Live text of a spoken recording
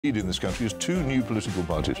in this country is two new political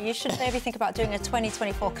parties. You should maybe think about doing a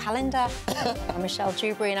 2024 calendar. I'm Michelle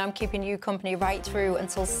Dewberry and I'm keeping you company right through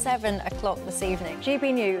until 7 o'clock this evening.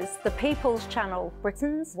 GB News, the People's Channel,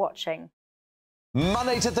 Britain's watching.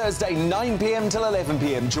 Monday to Thursday, 9 p.m. till 11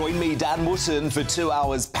 p.m. Join me, Dan Wootton, for 2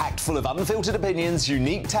 hours packed full of unfiltered opinions,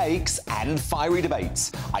 unique takes and fiery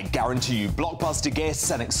debates. I guarantee you blockbuster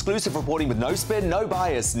guests and exclusive reporting with no spin, no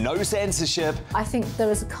bias, no censorship. I think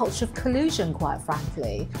there is a culture of collusion, quite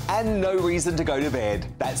frankly. And no reason to go to bed.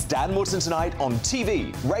 That's Dan Wootton Tonight on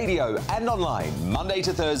TV, radio and online. Monday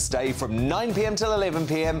to Thursday from 9 p.m. till 11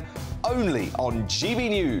 p.m. only on GB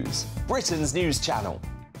News, Britain's news channel.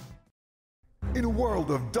 In a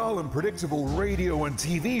world of dull and predictable radio and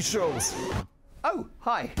TV shows. Oh,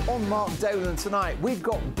 hi. On Mark Dolan Tonight, we've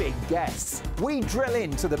got big guests. We drill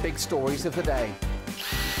into the big stories of the day.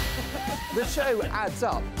 The show adds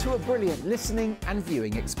up to a brilliant listening and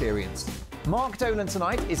viewing experience. Mark Dolan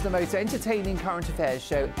Tonight is the most entertaining current affairs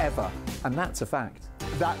show ever, and that's a fact.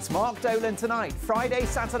 That's Mark Dolan Tonight, Friday,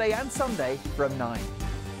 Saturday and Sunday from 9.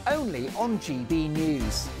 Only on GB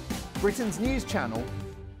News, Britain's news channel.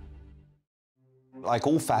 Like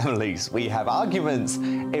all families, we have arguments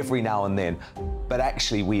every now and then, but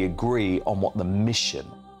actually we agree on what the mission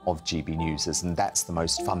of GB News is, and that's the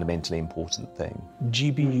most fundamentally important thing.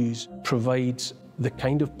 GB News provides the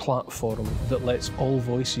kind of platform that lets all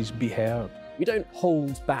voices be heard. We don't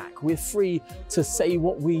hold back. We're free to say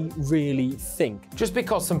what we really think. Just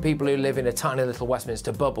because some people who live in a tiny little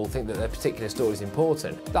Westminster bubble think that their particular story is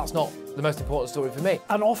important, that's not the most important story for me.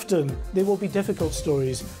 And often they will be difficult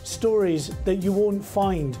stories, stories that you won't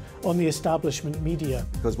find on the establishment media.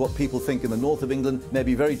 Because what people think in the north of England may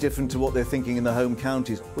be very different to what they're thinking in their home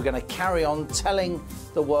counties. We're going to carry on telling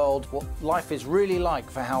the world what life is really like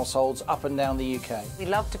for households up and down the UK. We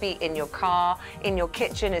love to be in your car, in your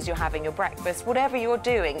kitchen as you're having your breakfast. Whatever you're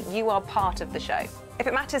doing, you are part of the show. If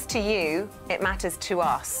it matters to you, it matters to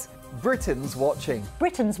us. Britain's watching.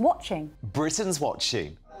 Britain's watching. Britain's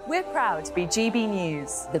watching. We're proud to be GB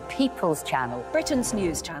News, the People's Channel, Britain's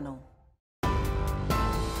news channel.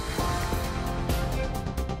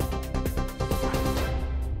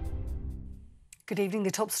 Good evening.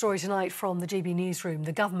 The top story tonight from the GB newsroom.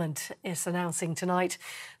 The government is announcing tonight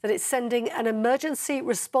that it's sending an emergency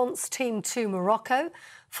response team to Morocco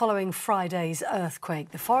following Friday's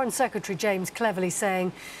earthquake. The Foreign Secretary James Cleverly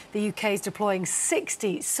saying the UK is deploying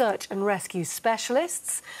 60 search and rescue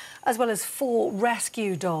specialists as well as 4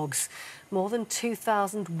 rescue dogs. More than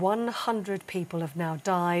 2,100 people have now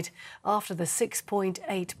died after the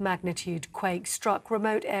 6.8 magnitude quake struck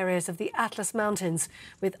remote areas of the Atlas Mountains,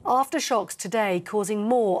 with aftershocks today causing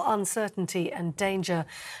more uncertainty and danger.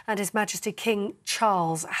 And His Majesty King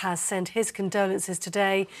Charles has sent his condolences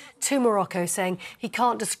today to Morocco, saying he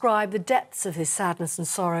can't describe the depths of his sadness and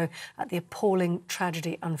sorrow at the appalling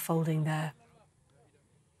tragedy unfolding there.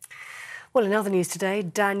 Well, in other news today,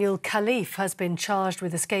 Daniel Khalif has been charged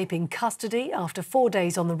with escaping custody after 4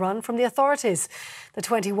 days on the run from the authorities. The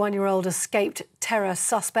 21-year-old escaped terror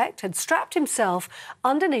suspect had strapped himself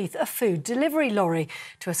underneath a food delivery lorry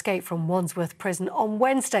to escape from Wandsworth Prison on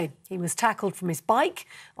Wednesday. He was tackled from his bike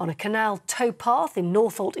on a canal towpath in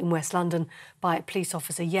Northolt in West London by a police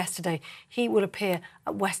officer yesterday. He will appear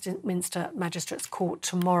at Westminster Magistrates Court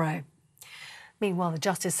tomorrow. Meanwhile, the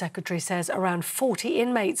Justice Secretary says around 40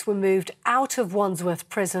 inmates were moved out of Wandsworth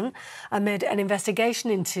Prison amid an investigation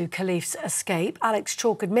into Khalif's escape. Alex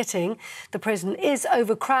Chalk admitting the prison is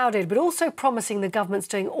overcrowded, but also promising the government's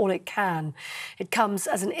doing all it can. It comes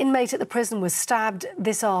as an inmate at the prison was stabbed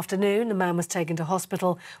this afternoon. The man was taken to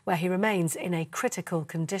hospital where he remains in a critical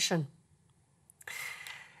condition.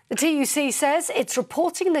 The TUC says it's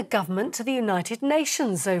reporting the government to the United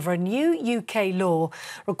Nations over a new UK law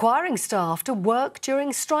requiring staff to work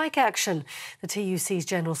during strike action. The TUC's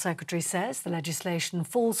General Secretary says the legislation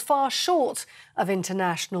falls far short of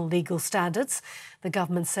international legal standards. The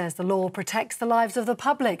government says the law protects the lives of the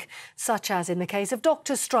public, such as in the case of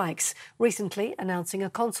doctor strikes, recently announcing a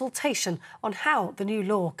consultation on how the new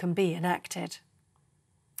law can be enacted.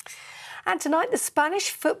 And tonight, the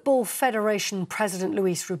Spanish Football Federation President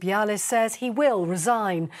Luis Rubiales says he will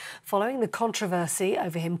resign following the controversy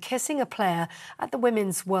over him kissing a player at the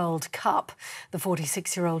Women's World Cup. The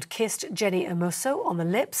 46-year-old kissed Jenny Hermoso on the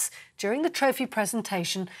lips during the trophy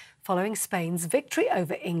presentation following Spain's victory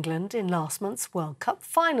over England in last month's World Cup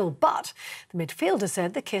final. But the midfielder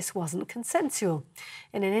said the kiss wasn't consensual.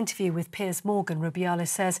 In an interview with Piers Morgan, Rubiales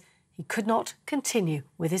says he could not continue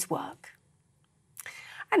with his work.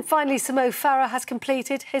 And finally, Mo Farah has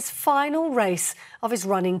completed his final race of his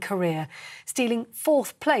running career, stealing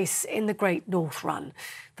 4th place in the Great North Run.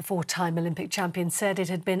 The 4-time Olympic champion said it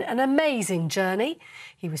had been an amazing journey.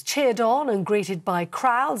 He was cheered on and greeted by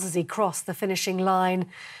crowds as he crossed the finishing line,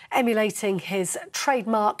 emulating his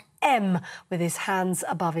trademark M with his hands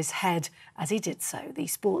above his head as he did so. The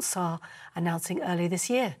sports star announcing earlier this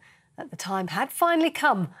year that the time had finally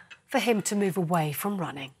come for him to move away from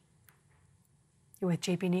running. You're with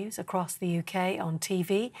GB News across the UK on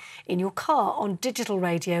TV, in your car, on digital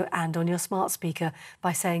radio and on your smart speaker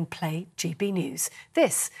by saying play GB News.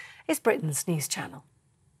 This is Britain's news channel.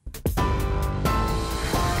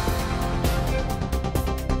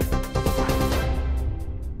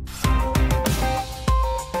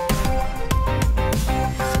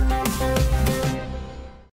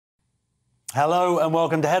 Hello and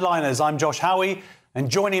welcome to Headliners. I'm Josh Howie, and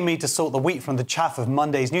joining me to sort the wheat from the chaff of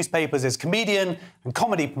Monday's newspapers is comedian and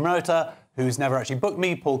comedy promoter who's never actually booked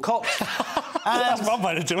me, Paul Cox. That's one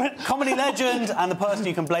way to do it. Comedy legend and the person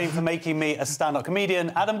you can blame for making me a stand-up comedian,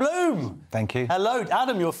 Adam Bloom. Thank you. Hello,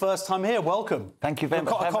 Adam, your first time here. Welcome. Thank you very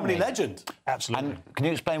much. You're a comedy legend. Absolutely. And can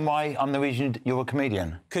you explain why I'm the reason you're a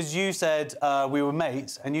comedian? Because you said we were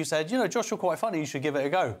mates, and you said, you know, Josh, you're quite funny, you should give it a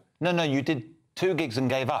go. No, you did 2 gigs and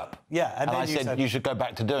gave up. Yeah, and then I said you should go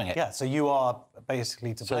back to doing it. Yeah, so you are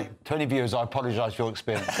basically to blame. So, to any viewers, I apologise for your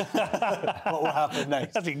experience. What will happen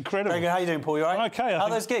next? That's incredible. Very good. How you doing, Paul? You all right? Okay. How are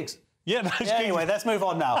those gigs? Yeah, those gigs. Anyway, let's move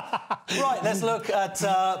on now. Right, let's look at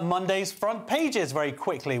Monday's front pages very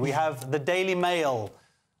quickly. We have the Daily Mail,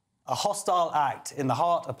 a hostile act in the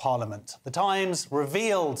heart of Parliament. The Times,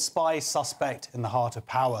 revealed spy suspect in the heart of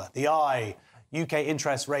power. The Eye, UK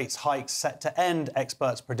interest rates hikes set to end,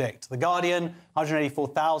 experts predict. The Guardian,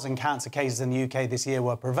 184,000 cancer cases in the UK this year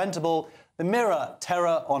were preventable. The Mirror,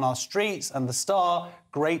 terror on our streets. And The Star,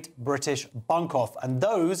 Great British Bunk-Off. And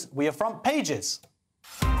those were your front pages.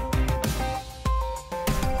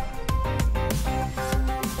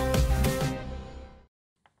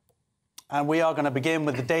 And we are going to begin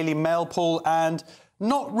with the Daily Mail, Paul, and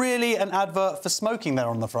not really an advert for smoking there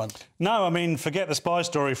on the front. No, I mean, forget the spy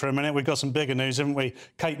story for a minute. We've got some bigger news, haven't we?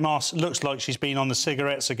 Kate Moss looks like she's been on the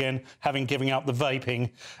cigarettes again, having given up the vaping,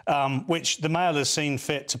 which the Mail has seen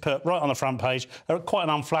fit to put right on the front page. Quite an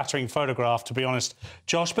unflattering photograph, to be honest,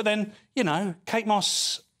 Josh. But then, you know, Kate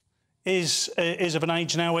Moss is of an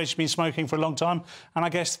age now where she's been smoking for a long time, and I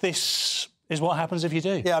guess this is what happens if you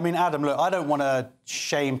do. Yeah, I mean, Adam, look, I don't want to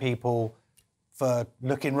shame people for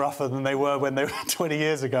looking rougher than they were when they were 20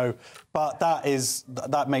 years ago. But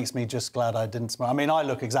that makes me just glad I didn't smoke. I mean, I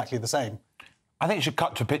look exactly the same. I think you should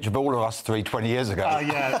cut to a picture of all of us 20 years ago. Oh,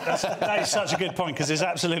 yeah, that is such a good point, because there's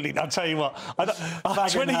absolutely... I'll tell you what...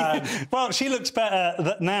 well, she looks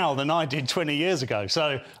better now than I did 20 years ago,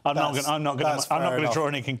 so I'm not going to draw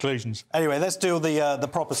any conclusions. Anyway, let's do the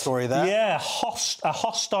proper story there. Yeah, a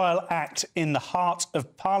hostile act in the heart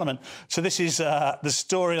of Parliament. So this is the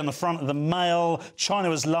story on the front of the Mail. China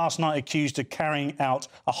was last night accused of carrying out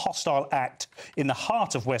a hostile act in the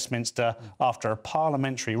heart of Westminster after a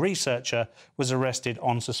parliamentary researcher was arrested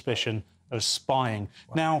on suspicion of spying.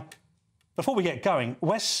 Wow. Now, before we get going,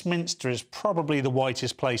 Westminster is probably the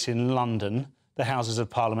whitest place in London, the Houses of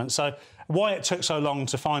Parliament. So why it took so long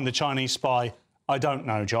to find the Chinese spy, I don't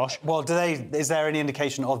know, Josh. Well, is there any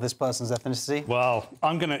indication of this person's ethnicity? Well,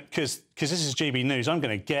 I'm going to... Because this is GB News, I'm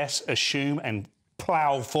going to guess, assume and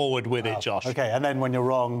plough forward with it, Josh. OK, and then when you're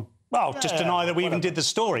wrong... Well, just deny that we even did the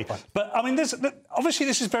story. But, I mean, obviously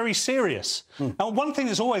this is very serious. And one thing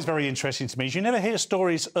that's always very interesting to me is you never hear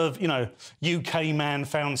stories of, you know, UK man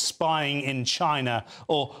found spying in China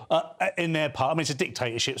or in their part. I mean, it's a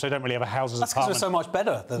dictatorship, so they don't really have a Houses of Parliament. That's because we're so much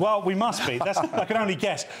better. Well, we must be. I can only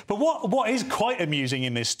guess. But what is quite amusing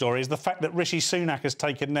in this story is the fact that Rishi Sunak has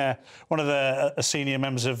taken one of the senior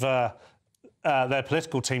members of... their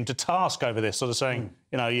political team to task over this, sort of saying,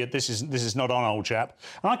 you know, this is not on, old chap.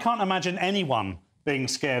 And I can't imagine anyone being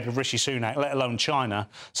scared of Rishi Sunak, let alone China.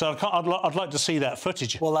 So I'd like to see that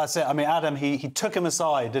footage. Well, that's it. I mean, Adam, he took him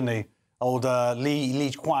aside, didn't he? Old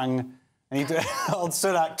Li Kuang. And old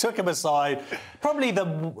Sunak took him aside. Probably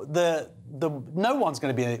no one's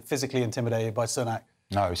going to be physically intimidated by Sunak.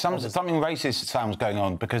 No, something racist sounds going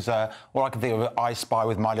on, because all I can think of, I spy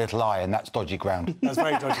with my little eye, and that's dodgy ground. That's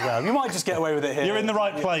very dodgy ground. You might just get away with it here. You're in the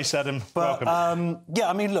right place, Adam. But, yeah,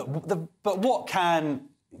 I mean, look, but what can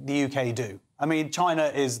the UK do? I mean, China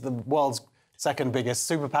is the world's second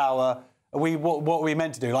biggest superpower. What are we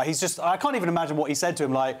meant to do? Like, I can't even imagine what he said to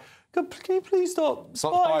him, like, can you please stop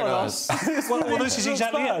spying on us? well, this is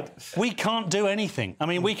exactly it. We can't do anything. I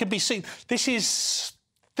mean, we can be seen... This is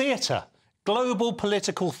theatre. global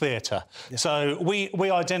political theatre. Yeah. So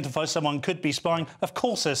we identify someone could be spying. Of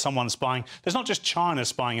course there's someone spying. There's not just China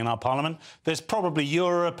spying in our parliament. There's probably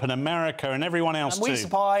Europe and America and everyone else too. And we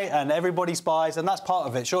spy and everybody spies, and that's part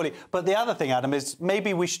of it, surely. But the other thing, Adam, is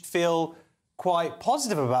maybe we should feel quite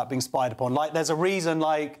positive about being spied upon. Like, there's a reason,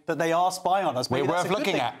 like, that they are spying on us. We're worth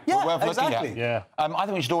looking at. Yeah, we're worth exactly. looking at. Yeah. I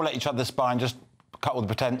think we should all let each other spy and just cut all the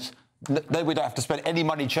pretence. No, we don't have to spend any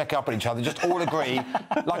money checking up on each other. Just all agree,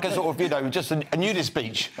 like a sort of, you know, just a nudist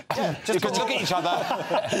beach. Yeah, just you can look at each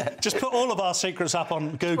other. Just put all of our secrets up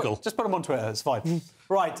on Google. Just put them on Twitter. It's fine.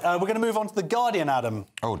 Right, we're going to move on to The Guardian, Adam.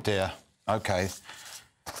 Oh, dear. OK.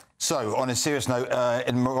 So, on a serious note,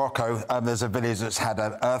 in Morocco, there's a village that's had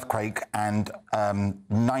an earthquake and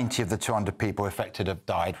 90 of the 200 people affected have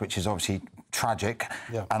died, which is obviously tragic.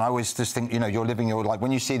 Yeah. And I always just think, you know, you're living your life.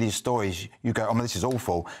 When you see these stories, you go, oh, this is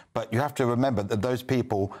awful. But you have to remember that those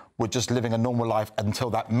people were just living a normal life until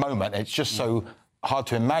that moment. It's just so hard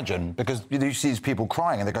to imagine because you see these people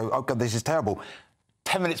crying and they go, oh, God, this is terrible.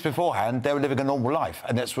 10 minutes beforehand, they were living a normal life,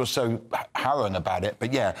 and that's what's so harrowing about it.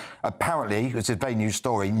 But yeah, apparently, it's a very new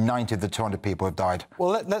story, 90 of the 200 people have died.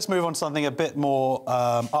 Well, let's move on to something a bit more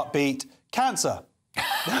upbeat. Cancer.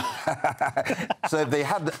 So if they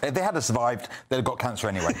had survived, they'd have got cancer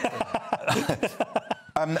anyway.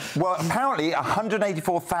 Well, apparently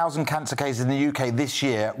 184,000 cancer cases in the UK this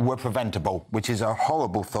year were preventable, which is a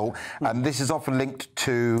horrible thought. This is often linked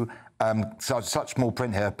to such small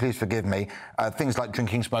print here, please forgive me, things like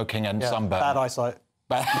drinking, smoking and sunburn. Bad eyesight.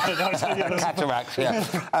 Cataracts, yeah.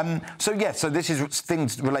 So this is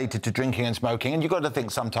things related to drinking and smoking, and you've got to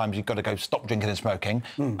think sometimes you've got to go stop drinking and smoking.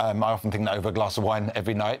 I often think that over a glass of wine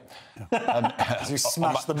every night. As you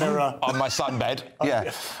smash the mirror on my sunbed.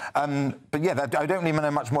 Yeah. But yeah, I don't really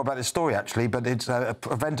know much more about this story actually, but it's a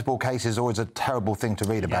preventable case is always a terrible thing to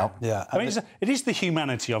read about. Yeah. I mean, it is the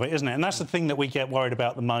humanity of it, isn't it? And that's the thing that we get worried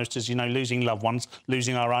about the most, is, you know, losing loved ones,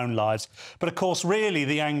 losing our own lives. But of course, really,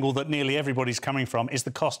 the angle that nearly everybody's coming from is the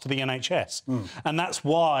cost to the NHS. And that's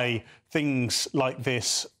why things like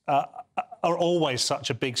this are always such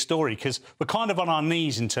a big story, because we're kind of on our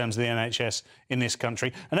knees in terms of the NHS in this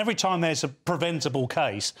country. And every time there's a preventable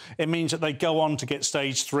case, it means that they go on to get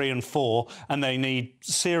stage 3 and 4 and they need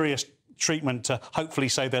serious treatment to hopefully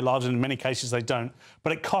save their lives, and in many cases they don't.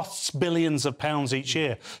 But it costs billions of pounds each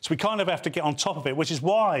year. So we kind of have to get on top of it, which is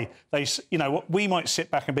why they, you know, we might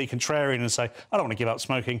sit back and be contrarian and say, I don't want to give up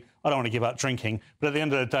smoking, I don't want to give up drinking. But at the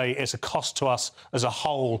end of the day, it's a cost to us as a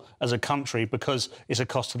whole, as a country, because it's a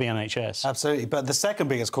cost to the NHS. Absolutely. But the second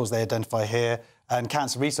biggest cause they identify here, and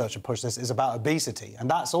cancer research have pushed this, is about obesity. And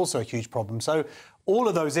that's also a huge problem. So all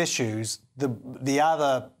of those issues, the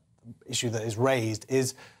other issue that is raised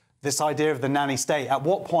is this idea of the nanny state. At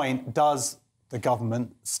what point does the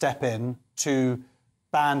government step in to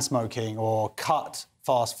ban smoking or cut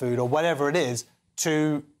fast food or whatever it is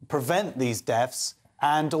to prevent these deaths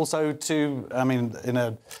and also to, I mean,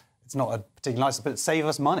 it's not a particularly nice, but save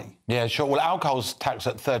us money? Yeah, sure. Well, alcohol's taxed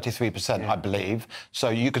at 33%, I believe. So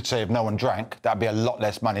you could say if no one drank, that'd be a lot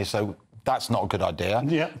less money. So that's not a good idea.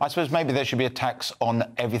 Yeah. I suppose maybe there should be a tax on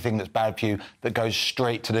everything that's bad for you that goes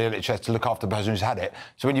straight to the NHS to look after the person who's had it.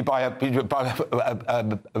 So when you buy I don't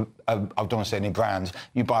want to say any brands,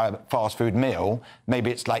 you buy a fast food meal,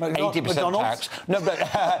 maybe it's like 80% tax. No,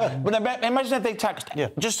 but imagine if they taxed,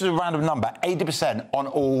 just as a random number, 80% on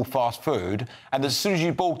all fast food, and as soon as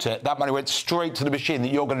you bought it, that money went straight to the machine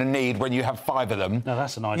that you're going to need when you have 5 of them. No,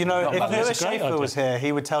 that's an idea. You know, if Lewis Schaefer was here,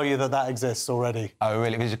 he would tell you that exists already. Oh,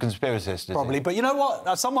 really? Because it's a conspiracy. Probably, but you know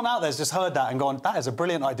what? Someone out there's just heard that and gone, that is a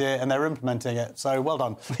brilliant idea, and they're implementing it, so well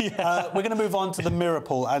done. We're going to move on to the Mirror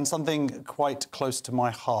poll and something quite close to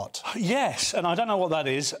my heart. Yes, and I don't know what that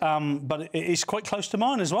is, but it is quite close to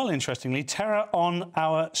mine as well, interestingly. Terror on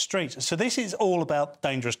our streets. So this is all about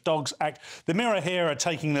Dangerous Dogs Act. The Mirror here are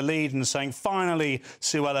taking the lead and saying, finally,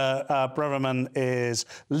 Suella Braverman is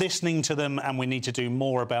listening to them and we need to do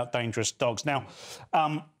more about dangerous dogs. Now,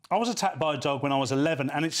 I was attacked by a dog when I was 11,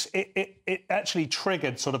 and it actually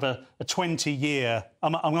triggered sort of a 20-year...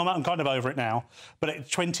 I'm kind of over it now, but a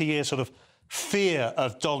 20-year sort of fear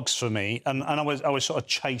of dogs for me, and I was sort of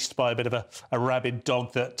chased by a bit of a rabid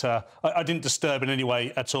dog that I didn't disturb in any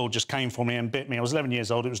way at all, just came for me and bit me. I was 11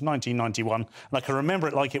 years old, it was 1991, and I can remember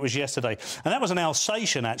it like it was yesterday. And that was an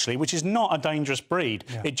Alsatian, actually, which is not a dangerous breed.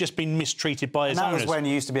 Yeah. It'd just been mistreated by its owners. And that was when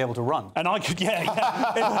you used to be able to run. And I could, yeah.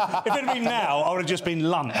 If it had been now, I would have just been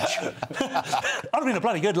lunch. I'd have been a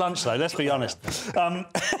bloody good lunch, though, let's be honest.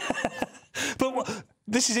 But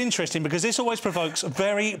this is interesting because this always provokes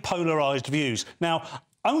very polarised views. Now,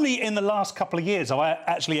 only in the last couple of years have I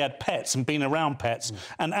actually had pets and been around pets,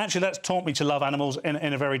 and actually that's taught me to love animals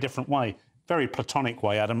in a very different way. very platonic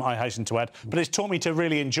way, Adam, I hasten to add, but it's taught me to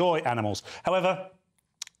really enjoy animals. However,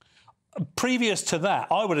 previous to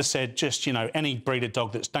that, I would have said just, you know, any breed of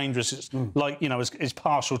dog that's dangerous, it's like, you know, is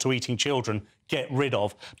partial to eating children, get rid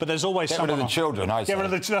of. But there's always get rid of the children, I say. Get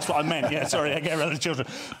rid of the, that's what I meant, yeah, sorry, get rid of the children.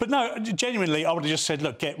 But no, genuinely, I would have just said,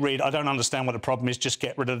 look, get rid. I don't understand what the problem is, just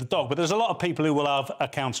get rid of the dog. But there's a lot of people who will have a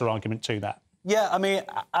counter-argument to that. Yeah, I mean,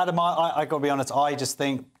 Adam, I got to be honest, I just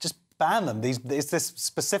think, just ban them. It's this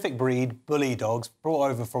specific breed, bully dogs, brought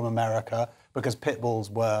over from America because pit bulls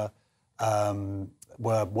were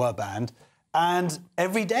banned. And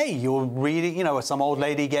every day you're reading, you know, some old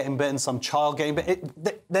lady getting bitten, some child getting bitten.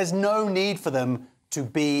 There's no need for them to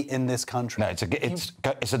be in this country. No, it's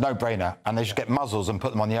a no-brainer, and they should get muzzles and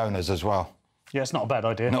put them on the owners as well. Yeah, it's not a bad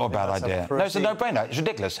idea. Not a bad idea. No, it's a no-brainer. It's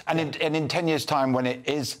ridiculous. And in 10 years' time, when it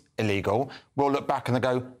is illegal, we'll look back and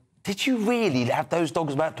go, did you really have those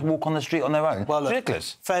dogs about to walk on the street on their own? Well, look,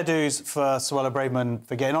 ridiculous. Fair dues for Suella Braverman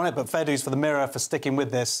for getting on it, but fair dues for the Mirror for sticking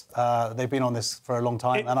with this. They've been on this for a long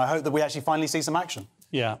time, and I hope that we actually finally see some action.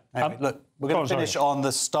 Yeah. Anyway, look, we're going to finish on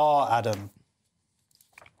the Star, Adam.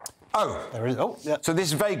 Oh. There is. Oh, yeah. So this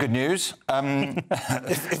is very good news. If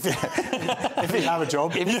you have a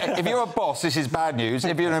job. If you're a boss, this is bad news.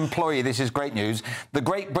 If you're an employee, this is great news. The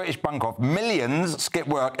Great British Bake-Off, millions skip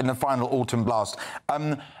work in the final autumn blast.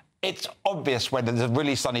 It's obvious when there's a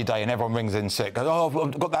really sunny day and everyone rings in sick. Goes, oh,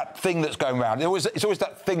 I've got that thing that's going round. It's always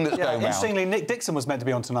that thing that's going round. Interestingly, Nick Dixon was meant to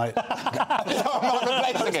be on tonight. I'm not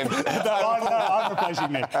replacing him. No, I'm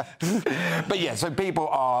replacing Nick. But yeah, so people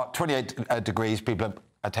are 28 degrees. People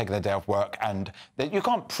are taking their day off work, and you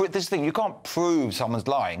can't. This thing you can't prove someone's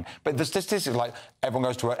lying. But the statistics, like everyone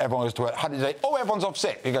goes to work, everyone goes to work. How do you say? Oh, everyone's off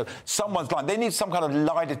sick. You go, someone's lying. They need some kind of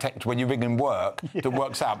lie detector when you ring in work that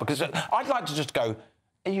works out. Because I'd like to just go,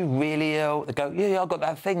 are you really ill? They go, yeah, I've got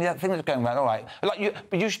that thing that's going around, all right. But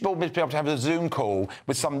you should always be able to have a Zoom call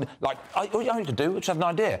with some, like, all you can do, which I have an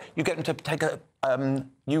idea, you get them to take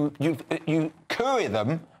you courier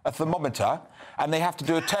them a thermometer, and they have to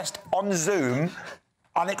do a test on Zoom,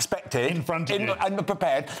 unexpected, in front of you, and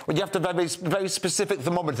prepared. When you have to have a very specific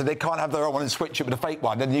thermometer, they can't have their own one and switch it with a fake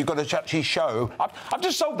one. And you've got to actually show. I've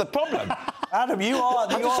just solved the problem. Adam, you are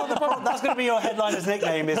the problem. That's going to be your headliner's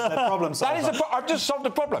nickname. Is the problem solver. I've just solved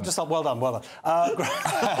the problem. Well done, well done.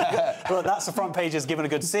 Well, that's the front pages given a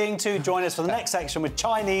good seeing to. Join us for the next section with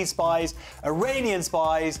Chinese spies, Iranian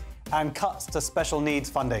spies, and cuts to special needs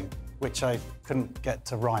funding, which I couldn't get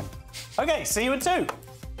to rhyme. OK, see you in 2.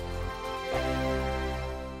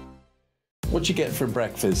 What you get for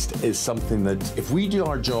breakfast is something that, if we do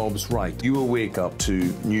our jobs right, you will wake up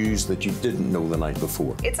to news that you didn't know the night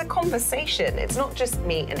before. It's a conversation. It's not just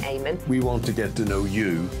me and Eamon. We want to get to know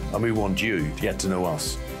you, and we want you to get to know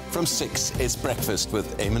us. From 6, it's Breakfast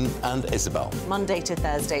with Eamon and Isabel. Monday to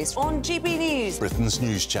Thursdays on GB News, Britain's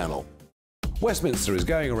news channel. Westminster is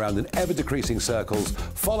going around in ever-decreasing circles,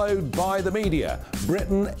 followed by the media.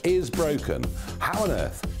 Britain is broken. How on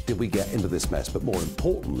earth did we get into this mess? But more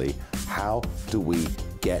importantly, how do we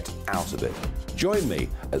get out of it? Join me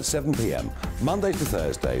at 7 p.m, Mondays to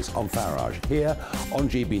Thursdays on Farage, here on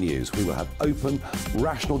GB News. We will have open,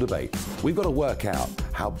 rational debate. We've got to work out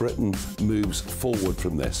how Britain moves forward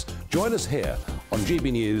from this. Join us here on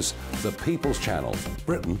GB News, the People's Channel.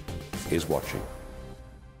 Britain is watching.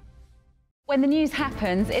 When the news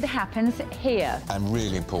happens, it happens here. And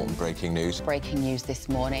really important breaking news. Breaking news this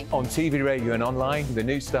morning. On TV, radio and online, the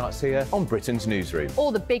news starts here on Britain's Newsroom.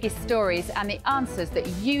 All the biggest stories and the answers that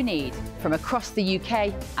you need from across the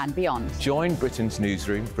UK and beyond. Join Britain's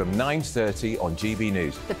Newsroom from 9:30 on GB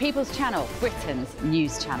News. The People's Channel, Britain's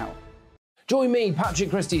news channel. Join me, Patrick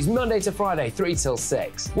Christie's, Monday to Friday, 3 till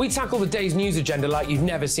 6. We tackle the day's news agenda like you've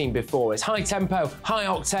never seen before. It's high tempo, high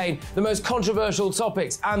octane, the most controversial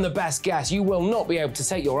topics and the best guests. You will not be able to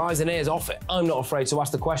take your eyes and ears off it. I'm not afraid to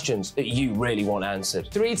ask the questions that you really want answered.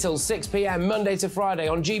 3 till 6 p.m, Monday to Friday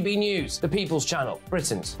on GB News, the People's Channel,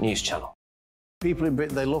 Britain's news channel. People in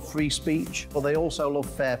Britain, they love free speech, but they also love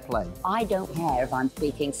fair play. I don't care if I'm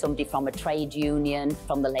speaking somebody from a trade union,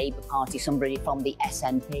 from the Labour Party, somebody from the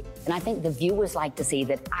SNP. And I think the viewers like to see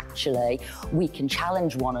that actually we can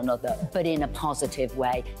challenge one another, but in a positive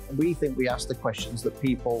way. We think we ask the questions that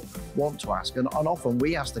people want to ask, and often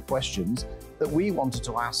we ask the questions that we wanted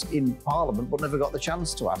to ask in Parliament but never got the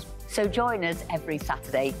chance to ask. So join us every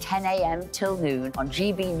Saturday, 10 a.m. till noon on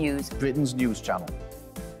GB News, Britain's news channel.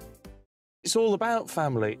 It's all about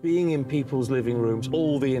family, being in people's living rooms,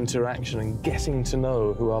 all the interaction and getting to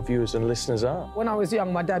know who our viewers and listeners are. When I was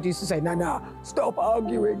young, my dad used to say, Nana, stop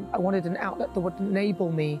arguing. I wanted an outlet that would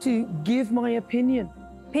enable me to give my opinion.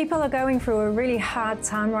 People are going through a really hard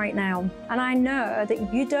time right now, and I know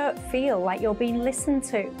that you don't feel like you're being listened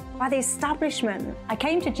to by the establishment. I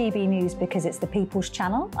came to GB News because it's the people's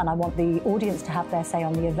channel, and I want the audience to have their say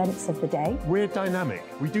on the events of the day. We're dynamic.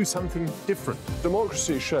 We do something different.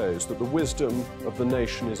 Democracy shows that the wisdom of the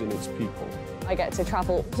nation is in its people. I get to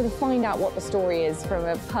travel to find out what the story is from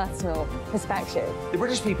a personal perspective. The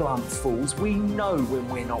British people aren't fools. We know when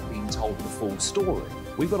we're not being told the full story.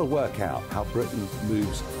 We've got to work out how Britain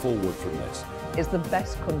moves forward from this. It's the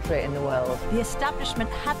best country in the world. The establishment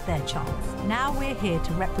had their chance. Now we're here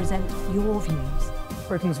to represent your views.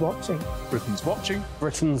 Britain's watching. Britain's watching.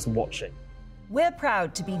 Britain's watching. We're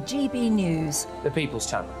proud to be GB News. The People's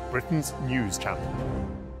Channel. Britain's news channel.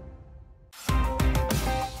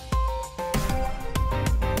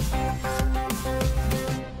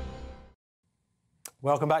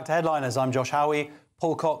 Welcome back to Headliners. I'm Josh Howie.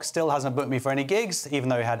 Paul Cox still hasn't booked me for any gigs, even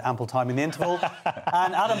though he had ample time in the interval.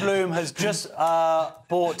 And Adam Bloom has just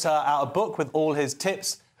brought out a book with all his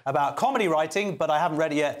tips about comedy writing, but I haven't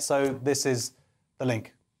read it yet, so this is the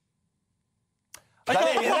link. Is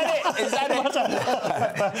that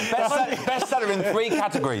it? Bestseller in 3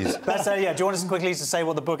 categories. Bestseller, yeah. Do you want us quickly to say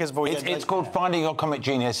what the book is before we get It's called Finding Your Comic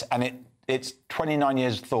Genius, and it's 29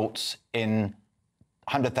 years' thoughts in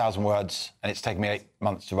 100,000 words, and it's taken me 8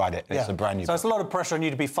 months to write it. It's a brand new book. It's a lot of pressure on you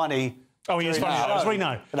to be funny. Oh, he is funny, as we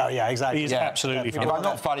know. No, yeah, exactly. He is absolutely funny. If I'm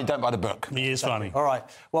not funny, don't buy the book. He is funny. All right.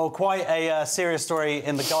 Well, quite a serious story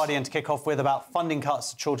in The Guardian to kick off with about funding cuts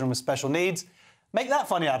to children with special needs. Make that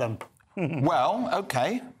funny, Adam. Well,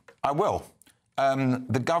 OK, I will.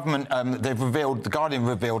 The government, The Guardian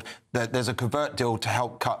revealed that there's a covert deal to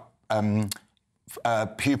help cut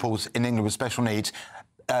pupils in England with special needs.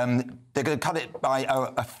 They're going to cut it by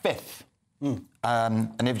a fifth.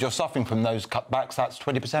 And if you're suffering from those cutbacks, that's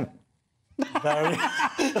 20%.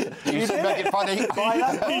 You said make it funny.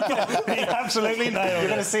 He absolutely nailed it. You're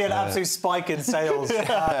going to see an absolute spike in sales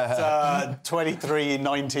at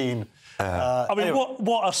 23.19. I mean, anyway.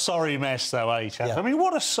 what a sorry mess, though, eh, Chad? I mean,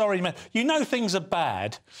 what a sorry mess. You know things are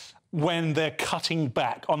bad when they're cutting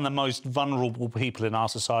back on the most vulnerable people in our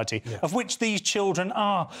society, of which these children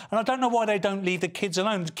are. And I don't know why they don't leave the kids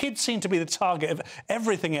alone. The kids seem to be the target of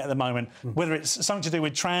everything at the moment, whether it's something to do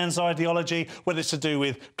with trans ideology, whether it's to do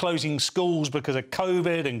with closing schools because of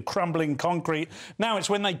COVID and crumbling concrete. Now it's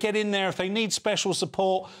when they get in there, if they need special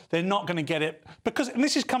support, they're not going to get it. And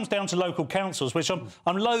this comes down to local councils, which I'm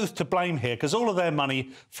loath to blame here, because all of their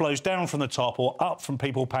money flows down from the top or up from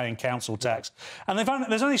people paying council tax. And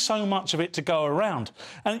there's only so much of it to go around.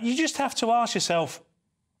 And you just have to ask yourself,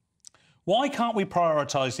 why can't we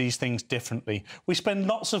prioritise these things differently? We spend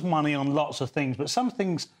lots of money on lots of things, but some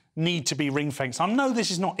things need to be ring-fenced. I know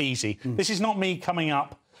this is not easy. This is not me coming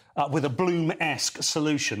up with a Bloom-esque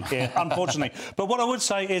solution here, unfortunately. But what I would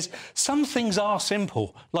say is some things are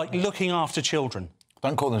simple, like looking after children.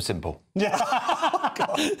 Don't call them simple. Yeah.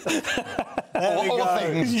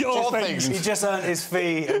 All things. He just earned his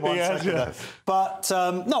fee in 1 second. But,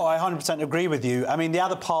 no, I 100% agree with you. I mean, the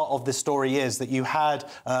other part of this story is that you had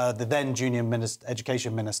the then junior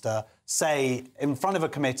education minister say in front of a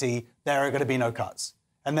committee there are going to be no cuts.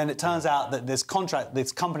 And then it turns out that this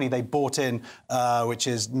company they bought in, which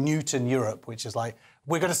is Newton Europe, which is like,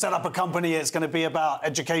 we're going to set up a company, it's going to be about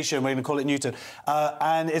education, we're going to call it Newton.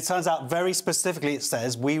 And it turns out very specifically it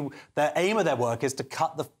says the aim of their work is to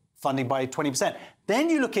cut the funding by 20%. Then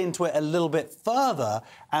you look into it a little bit further,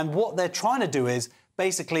 and what they're trying to do is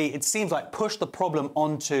basically, it seems like, push the problem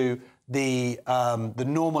onto the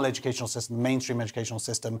normal educational system, the mainstream educational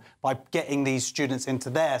system, by getting these students into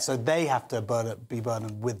there so they have to be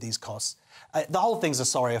burdened with these costs. The whole thing's a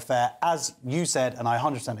sorry affair. As you said, and I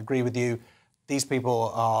 100% agree with you, these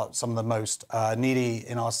people are some of the most needy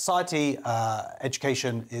in our society.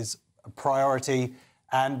 Education is a priority.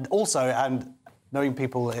 And knowing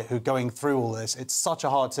people who are going through all this, it's such a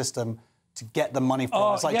hard system to get the money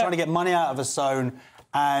from. It's like trying to get money out of a stone,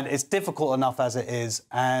 and it's difficult enough as it is.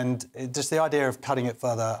 And just the idea of cutting it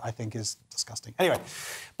further, I think, is disgusting. Anyway,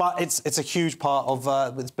 but it's a huge part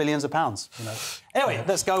of it's billions of pounds. You know. Anyway,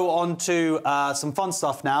 let's go on to some fun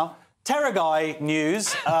stuff now. Terror Guy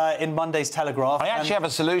news in Monday's Telegraph. I actually have a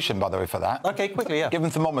solution, by the way, for that. OK, quickly, yeah. Give them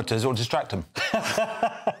thermometers or distract them.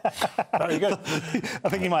 Very good. I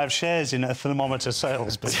think he might have shares in a thermometer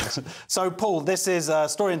sales business. So, Paul, this is a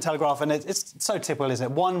story in Telegraph, and it's so typical, isn't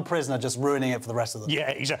it? One prisoner just ruining it for the rest of them. Yeah,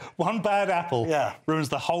 exactly. One bad apple ruins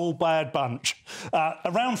the whole bad bunch.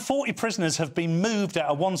 Around 40 prisoners have been moved out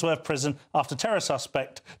of Wandsworth Prison after terror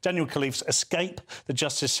suspect Daniel Khalifa's escape, the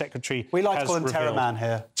Justice Secretary We like has to call him revealed. Terror Man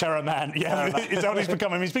here. Terror Man, yeah. It's what he's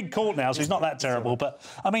become. I mean, he's been caught now, so he's not that terrible. But,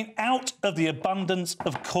 I mean, out of the abundance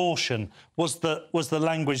of caution was the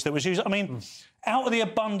language that was used. I mean, out of the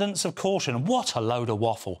abundance of caution, what a load of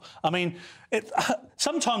waffle. I mean,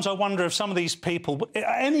 sometimes I wonder if some of these people,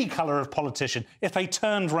 any colour of politician, if they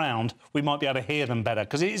turned round, we might be able to hear them better,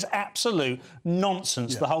 because it is absolute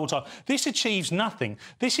nonsense the whole time. This achieves nothing.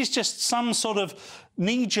 This is just some sort of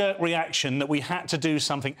knee-jerk reaction that we had to do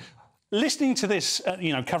something. Listening to this,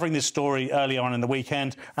 you know, covering this story early on in the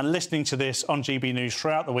weekend and listening to this on GB News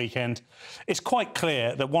throughout the weekend, it's quite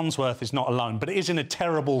clear that Wandsworth is not alone, but it is in a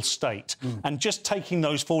terrible state. And just taking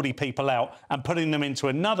those 40 people out and putting them into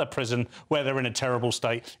another prison where they're in a terrible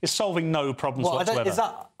state is solving no problems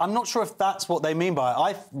whatsoever. I'm not sure if that's what they mean by it.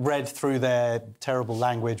 I've read through their terrible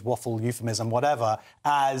language, waffle, euphemism, whatever,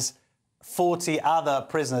 as 40 other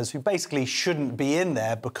prisoners who basically shouldn't be in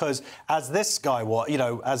there because, as this guy was, you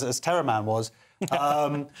know, as Terror Man was,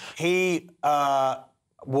 he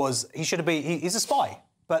should be. He's a spy,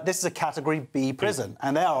 but this is a Category B prison,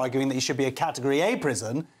 and they are arguing that he should be a Category A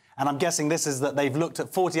prison. And I'm guessing this is that they've looked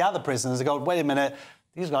at 40 other prisoners and go, wait a minute,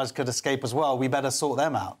 these guys could escape as well. We better sort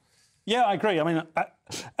them out. Yeah, I agree. I mean,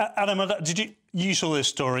 Adam, you saw this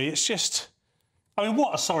story? It's just. I mean,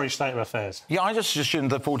 what a sorry state of affairs. Yeah, I just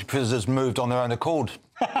assumed that 40 prisoners moved on their own accord.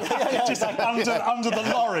 Just under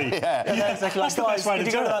the lorry. Exactly. That's the best way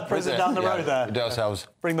to go to that prison down the road there. We do ourselves.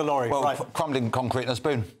 Bring the lorry. Well, right. crumbling concrete and a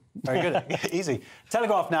spoon. Very good. Easy.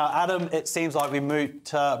 Telegraph now. Adam, it seems like we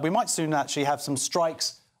might soon actually have some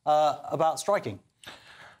strikes about striking.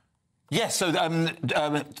 Yes, so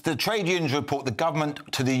the trade unions report the government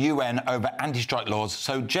to the UN over anti-strike laws.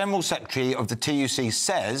 So General Secretary of the TUC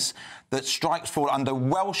says that strikes fall under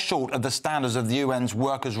well short of the standards of the UN's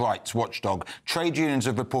workers' rights watchdog. Trade unions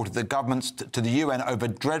have reported the governments to the UN over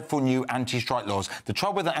dreadful new anti-strike laws. The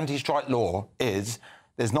trouble with the anti-strike law is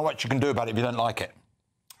there's not much you can do about it if you don't like it.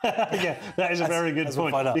 Yeah, that is a very good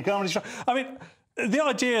point. You can't really strike. I mean, the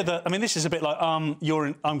idea that, I mean, this is a bit like, I'm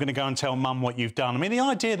going to go and tell Mum what you've done. I mean, the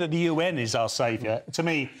idea that the UN is our saviour, to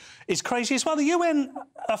me, is crazy as well. The UN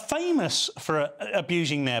are famous for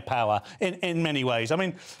abusing their power in many ways. I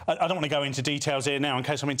mean, I don't want to go into details here now in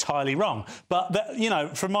case I'm entirely wrong, but, you know,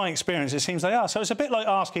 from my experience, it seems they are. So it's a bit like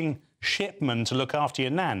asking shipmen to look after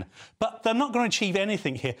your nan. But they're not going to achieve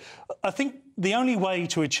anything here. I think the only way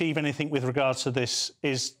to achieve anything with regards to this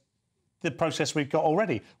is the process we've got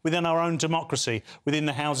already within our own democracy, within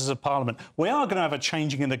the Houses of Parliament. We are going to have a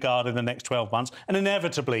changing in the guard in the next 12 months, and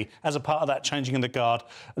inevitably, as a part of that changing in the guard,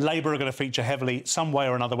 Labour are going to feature heavily some way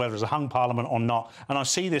or another, whether it's a hung Parliament or not, and I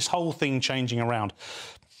see this whole thing changing around.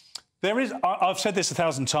 I've said this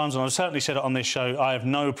 1,000 times, and I've certainly said it on this show, I have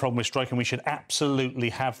no problem with striking. We should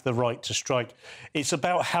absolutely have the right to strike. It's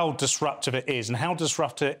about how disruptive it is and how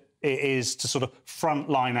disruptive it is to sort of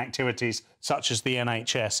frontline activities such as the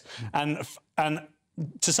NHS. And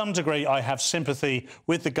to some degree, I have sympathy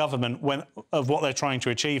with the government of what they're trying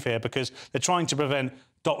to achieve here, because they're trying to prevent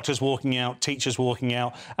doctors walking out, teachers walking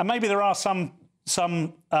out, and maybe there are some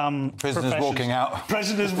prisoners walking out.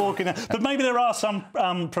 Prisoners walking out. But maybe there are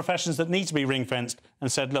some professions that need to be ring-fenced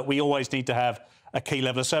and said, look, we always need to have a key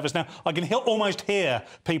level of service. Now, I can almost hear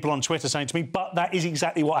people on Twitter saying to me, but that is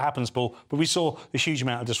exactly what happens, Paul. But we saw a huge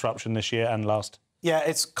amount of disruption this year and last. Yeah,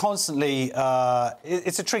 it's constantly...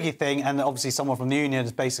 it's a tricky thing, and obviously someone from the union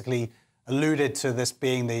has basically alluded to this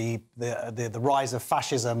being the rise of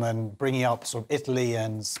fascism and bringing up sort of Italy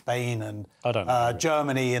and Spain and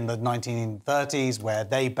Germany in the 1930s, where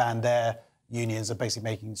they banned their unions, are basically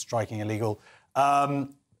making striking illegal.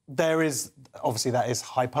 There is, obviously, that is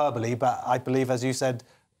hyperbole, but I believe, as you said,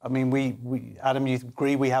 I mean, Adam, you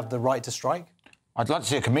agree we have the right to strike? I'd like to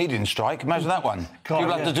see a comedian strike. Imagine that one.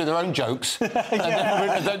 People have to do their own jokes. They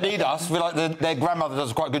don't need us. We like their grandmother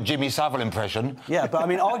does quite a good Jimmy Savile impression. Yeah, but I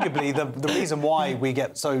mean, arguably, the reason why we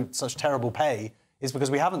get such terrible pay is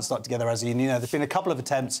because we haven't stuck together as a union. You know, there's been a couple of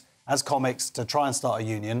attempts as comics to try and start a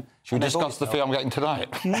union. Should we discuss the fee I'm getting tonight?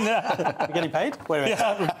 You're getting paid? Wait a minute.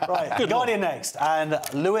 Yeah. Right, good Guardian next. And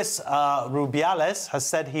Luis Rubiales has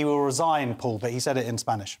said he will resign, Paul, but he said it in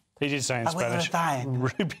Spanish. He did say in Spanish. Time.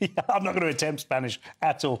 Ruby, I'm not going to attempt Spanish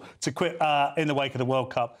at all to quit in the wake of the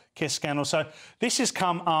World Cup kiss scandal. So this has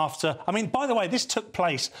come after. I mean, by the way, this took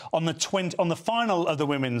place on the final of the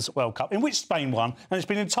Women's World Cup, in which Spain won, and it's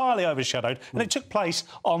been entirely overshadowed. And it took place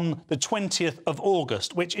on the 20th of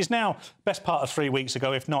August, which is now best part of 3 weeks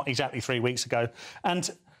ago, if not exactly 3 weeks ago. And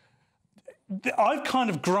I've kind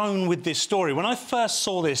of grown with this story. When I first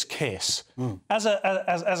saw this kiss, as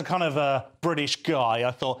a kind of a British guy,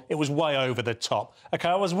 I thought it was way over the top. OK,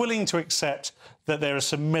 I was willing to accept that there is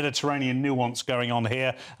some Mediterranean nuance going on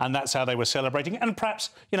here, and that's how they were celebrating. And perhaps,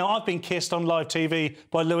 you know, I've been kissed on live TV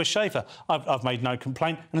by Lewis Schaefer. I've made no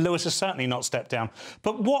complaint, and Lewis has certainly not stepped down.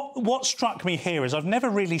 But what struck me here is I've never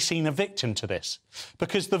really seen a victim to this,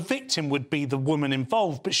 because the victim would be the woman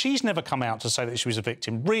involved, but she's never come out to say that she was a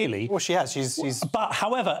victim, really. Well, she has. She's... But,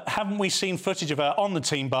 however, haven't we seen footage of her on the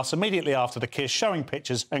team bus immediately after the kiss, showing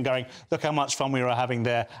pictures and going, look how much fun we were having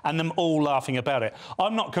there, and them all laughing about it?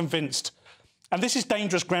 I'm not convinced... And this is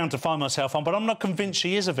dangerous ground to find myself on, but I'm not convinced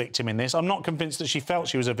she is a victim in this. I'm not convinced that she felt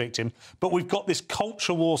she was a victim. But we've got this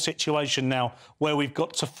culture war situation now where we've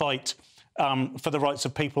got to fight for the rights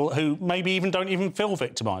of people who maybe don't even feel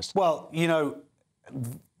victimised. Well, you know,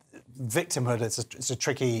 victimhood, it's a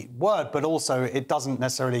tricky word, but also it doesn't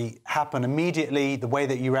necessarily happen immediately. The way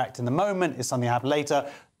that you react in the moment is something that happened later.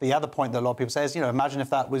 The other point that a lot of people say is, you know, imagine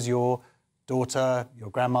if that was your daughter, your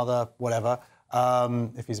grandmother, whatever,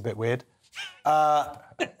 if he's a bit weird.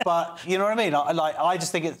 But you know what I mean? I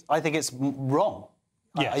just think it's wrong.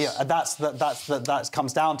 Yes. Yeah, that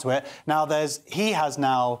comes down to it. Now he has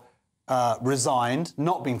now resigned,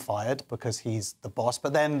 not been fired because he's the boss,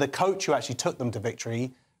 but then the coach who actually took them to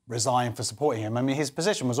victory resigned for supporting him. I mean, his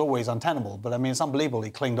position was always untenable, but I mean, it's unbelievable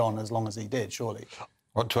he clinged on as long as he did, surely.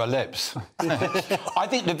 What, to her lips? I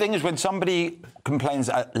think the thing is, when somebody complains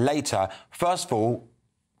later, first of all,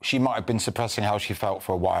 she might have been suppressing how she felt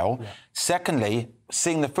for a while. Yeah. Secondly,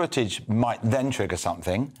 seeing the footage might then trigger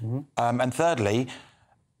something. And thirdly,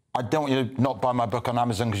 I don't want you to not buy my book on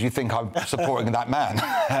Amazon because you think I'm supporting that man.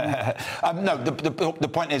 No, the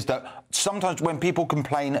point is that sometimes when people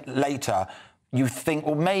complain later, you think,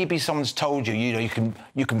 well, maybe someone's told you, you know,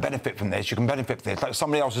 you can benefit from this, you can benefit from this. Like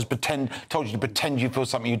somebody else has told you to pretend you feel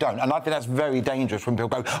something you don't. And I think that's very dangerous when people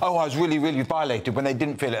go, oh, I was really, really violated, when they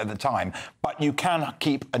didn't feel it at the time. But you can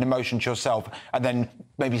keep an emotion to yourself and then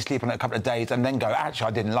maybe sleep on it a couple of days and then go, actually,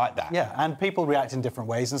 I didn't like that. Yeah, and people react in different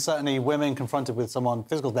ways. And certainly women confronted with someone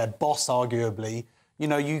physical, their boss, arguably, you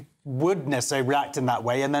know, you would necessarily react in that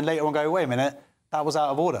way and then later on go, wait a minute, that was out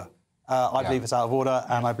of order. I believe it's out of order,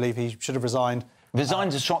 and I believe he should have resigned.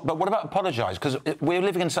 Resign's a shock, but what about apologise? Because we're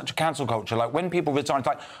living in such a cancel culture. Like, when people resign, it's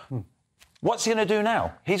like, what's he going to do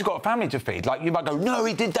now? He's got a family to feed. Like, you might go, no,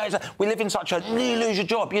 he did that. We live in such a... You lose your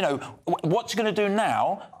job, you know. What's he going to do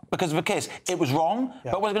now because of a kiss? It was wrong,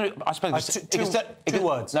 but what's he going to do? I suppose... Two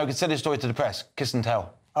words. No, he could send his story to the press. Kiss and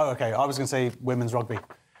tell. Oh, OK. I was going to say women's rugby.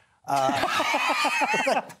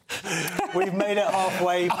 We've made it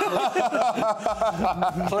halfway.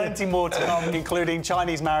 Plenty more to come, including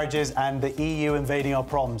Chinese marriages and the EU invading our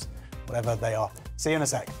proms, whatever they are. See you in a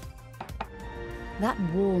sec. That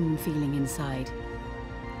warm feeling inside.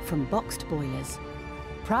 From Boxed Boilers.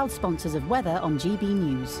 Proud sponsors of weather on GB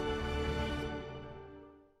News.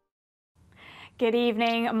 Good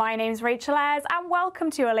evening, my name's Rachel Ayres and welcome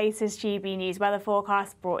to your latest GB News weather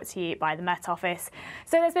forecast brought to you by the Met Office.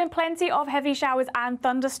 So there's been plenty of heavy showers and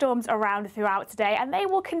thunderstorms around throughout today and they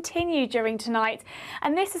will continue during tonight.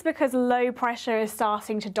 And this is because low pressure is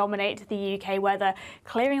starting to dominate the UK weather,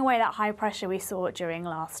 clearing away that high pressure we saw during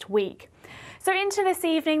last week. So into this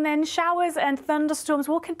evening then, showers and thunderstorms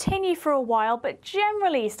will continue for a while, but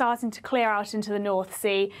generally starting to clear out into the North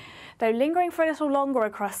Sea, though lingering for a little longer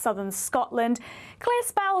across southern Scotland. Clear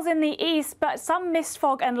spells in the east, but some mist,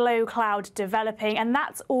 fog and low cloud developing, and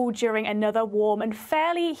that's all during another warm and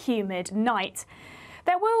fairly humid night.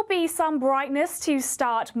 There will be some brightness to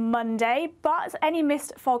start Monday, but any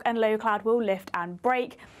mist, fog and low cloud will lift and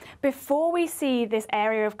break before we see this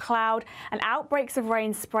area of cloud and outbreaks of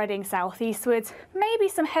rain spreading southeastwards. Maybe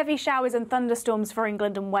some heavy showers and thunderstorms for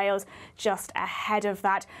England and Wales just ahead of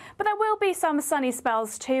that. But there will be some sunny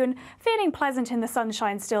spells too, and feeling pleasant in the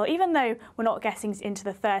sunshine still, even though we're not getting into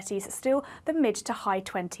the 30s, still the mid to high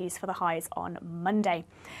 20s for the highs on Monday.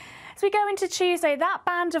 As we go into Tuesday, that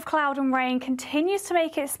band of cloud and rain continues to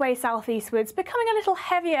make its way southeastwards, becoming a little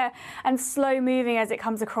heavier and slow moving as it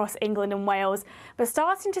comes across England and Wales. But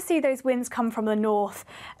starting to see those winds come from the north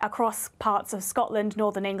across parts of Scotland,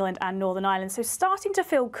 Northern England and Northern Ireland. So starting to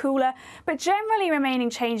feel cooler, but generally remaining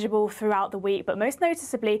changeable throughout the week. But most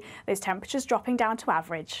noticeably, those temperatures dropping down to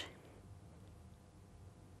average.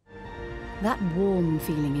 That warm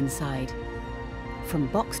feeling inside. From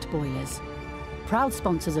boxed boilers. Proud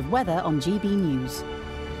sponsors of weather on GB News.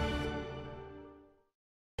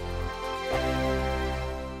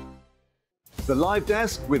 The Live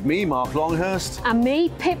Desk with me, Mark Longhurst. And me,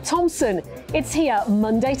 Pip Thompson. It's here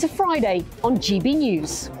Monday to Friday on GB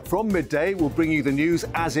News. From midday, we'll bring you the news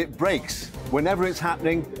as it breaks, whenever it's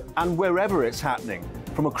happening and wherever it's happening,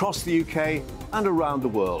 from across the UK and around the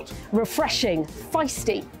world. Refreshing,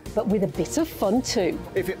 feisty, but with a bit of fun too.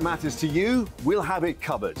 If it matters to you, we'll have it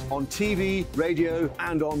covered on TV, radio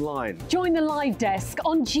and online. Join the Live Desk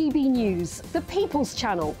on GB News, the People's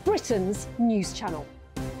Channel, Britain's news channel.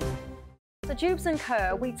 So Jubes and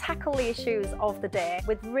Co, we tackle the issues of the day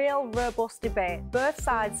with real robust debate, both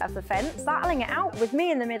sides of the fence, battling it out with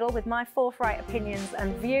me in the middle with my forthright opinions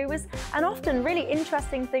and views. And often really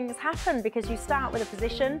interesting things happen because you start with a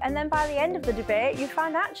position and then by the end of the debate you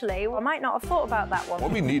find actually, well, I might not have thought about that one.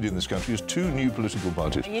 What we need in this country is 2 new political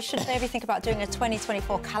parties. You should maybe think about doing a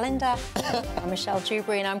 2024 calendar. I'm Michelle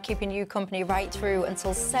Dewberry and I'm keeping you company right through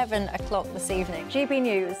until 7 o'clock this evening. GB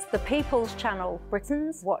News, the People's Channel,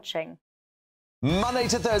 Britain's watching. Monday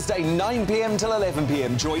to Thursday, 9 p.m. till 11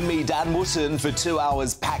 p.m. Join me, Dan Wootton, for 2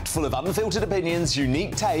 hours packed full of unfiltered opinions,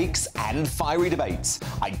 unique takes and fiery debates.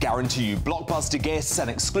 I guarantee you blockbuster guests and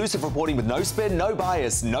exclusive reporting with no spin, no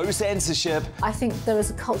bias, no censorship. I think there is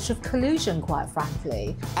a culture of collusion, quite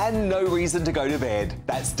frankly. And no reason to go to bed.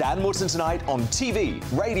 That's Dan Wootton tonight on TV,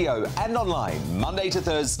 radio and online. Monday to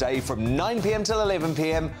Thursday from 9 p.m. till 11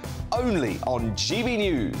 p.m. only on GB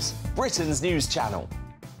News, Britain's news channel.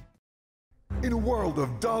 In a world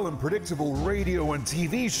of dull and predictable radio and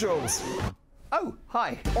TV shows. Oh,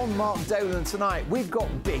 hi. On Mark Dolan tonight, we've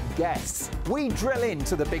got big guests. We drill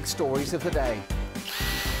into the big stories of the day.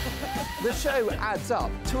 The show adds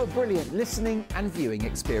up to a brilliant listening and viewing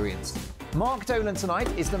experience. Mark Dolan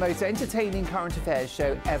Tonight is the most entertaining current affairs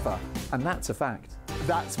show ever, and that's a fact.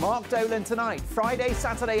 That's Mark Dolan Tonight, Friday,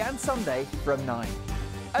 Saturday and Sunday from 9.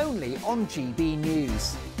 Only on GB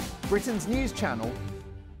News, Britain's news channel.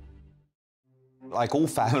 Like all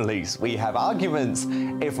families, we have arguments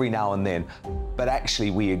every now and then, but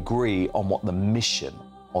actually we agree on what the mission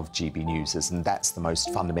of GB News is, and that's the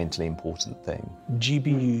most fundamentally important thing. GB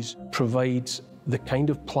News provides the kind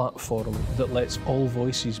of platform that lets all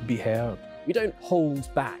voices be heard. We don't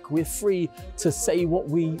hold back. We're free to say what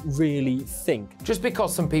we really think. Just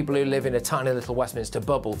because some people who live in a tiny little Westminster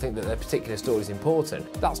bubble think that their particular story is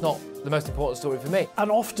important, that's not the most important story for me. And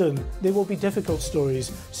often they will be difficult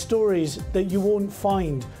stories, stories that you won't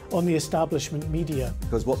find on the establishment media.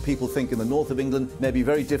 Because what people think in the north of England may be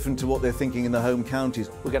very different to what they're thinking in their home counties.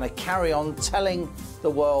 We're going to carry on telling the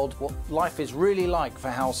world what life is really like for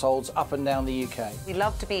households up and down the UK. We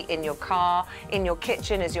love to be in your car, in your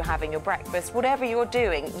kitchen as you're having your breakfast. Whatever you're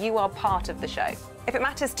doing, you are part of the show. If it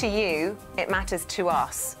matters to you, it matters to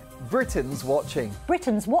us. Britain's watching.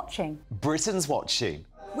 Britain's watching. Britain's watching.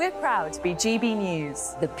 We're proud to be GB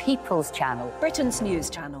News, the People's Channel, Britain's news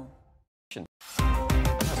channel.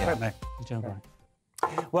 That's great, mate. Good job,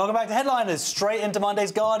 right. Welcome back to Headliners, straight into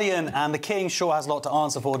Monday's Guardian. And the King sure has a lot to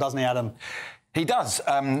answer for, doesn't he, Adam? He does.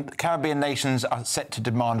 Caribbean nations are set to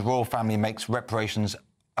demand royal family makes reparations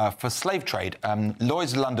for slave trade.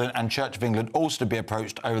 Lloyd's of London and Church of England also to be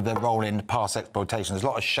approached over their role in past exploitation. There's a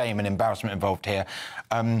lot of shame and embarrassment involved here.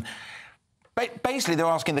 Basically, they're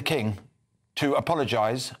asking the King to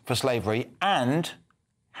apologise for slavery and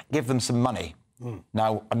give them some money.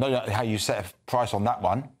 Now, I don't know how you set a price on that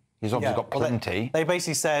one. He's obviously got plenty. They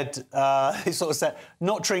basically said, he sort of said,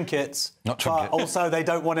 not trinkets, but also they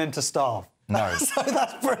don't want him to starve. No. So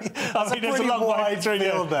that's pretty, that's there's a long way wide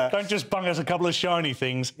field there. Don't just bung us a couple of shiny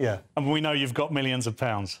things. Yeah. And we know you've got millions of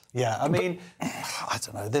pounds. Yeah, I mean, I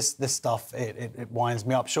don't know. This stuff, it winds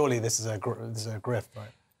me up. Surely this is a grift, right?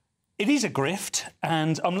 It is a grift,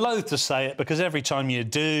 and I'm loath to say it because every time you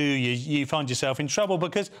do, you find yourself in trouble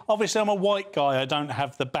because obviously I'm a white guy. I don't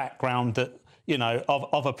have the background that, you know,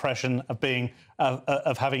 of oppression, of being,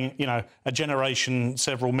 of having, you know, a generation,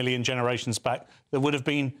 several million generations back that would have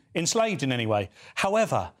been enslaved in any way.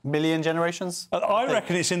 However... Million generations? I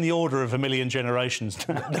reckon it's in the order of a million generations.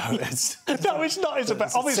 No, it's not. It's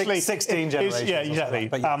about... Obviously... 16 generations. Yeah, exactly.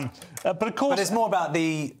 But of course... But it's more about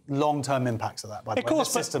the long-term impacts of that, by the way. Of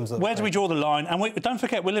course, but where do we draw the line? And don't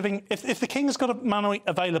forget, we're living... If the King's got money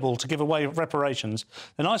available to give away reparations,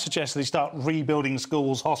 then I suggest that he start rebuilding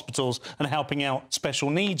schools, hospitals and helping out special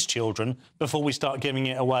needs children before we start giving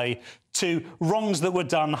it away to wrongs that were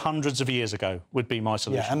done hundreds of years ago, would be my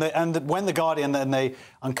solution. Yeah, and when The Guardian, then they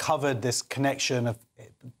uncovered this connection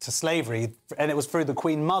to slavery, and it was through the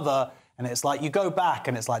Queen Mother And it's like you go back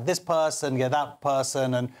and it's like this person, yeah, that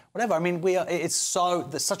person, and whatever. I mean, there's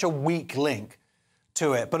such a weak link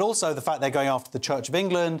to it. But also the fact they're going after the Church of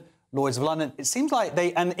England, Lloyd's of London. It seems like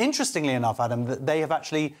and interestingly enough, Adam, that they have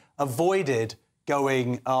actually avoided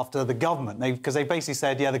going after the government because they basically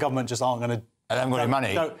said, yeah, the government just aren't going to. They haven't got any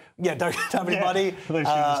money. Don't have any money.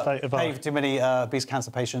 Pay for too many obese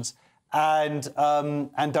cancer patients. And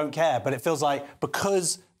don't care. But it feels like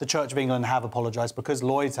because the Church of England have apologised, because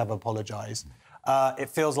Lloyd's have apologised, it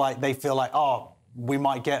feels like they feel like, oh, we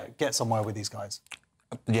might get somewhere with these guys.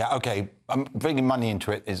 Yeah, OK. Bringing money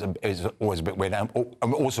into it is always a bit weird. And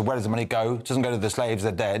also, where does the money go? It doesn't go to the slaves,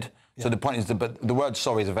 they're dead. Yeah. So the point is but the word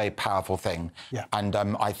sorry is a very powerful thing. Yeah. And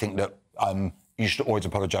I think that you should always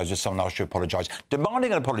apologise if someone else should apologise.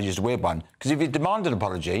 Demanding an apology is a weird one, because if you demand an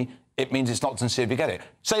apology, it means it's not sincere if you get it.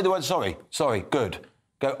 Say the word sorry. Sorry, good.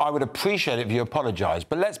 Go, I would appreciate it if you apologise.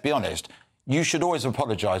 But let's be honest, you should always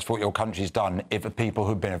apologise for what your country's done if the people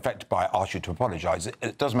who've been affected by it ask you to apologise.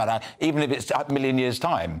 It doesn't matter, even if it's a million years'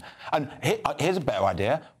 time. And here's a better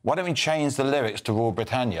idea. Why don't we change the lyrics to Rule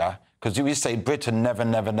Britannia? Because we say Britain never,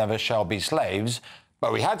 never, never shall be slaves.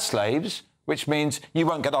 But we had slaves, which means you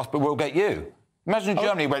won't get us, but we'll get you. Imagine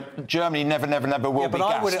Germany went, Germany never, never, never will be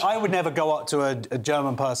gassed. I would never go up to a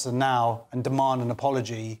German person now and demand an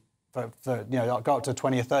apology for go up to a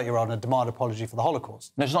 20 or 30-year-old and demand an apology for the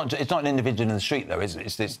Holocaust. No, it's not an individual in the street, though, is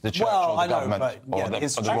it? It's the church or the government or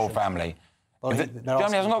the royal family. Well,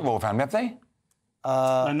 Germany hasn't got a royal family, have they?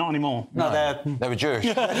 No, not anymore. No, they were Jewish.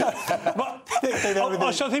 So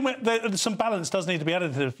I think some balance does need to be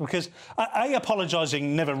added to this, because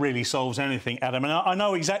apologising never really solves anything, Adam. And I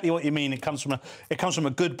know exactly what you mean. It comes from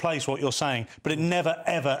a good place, what you're saying, but it never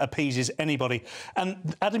ever appeases anybody.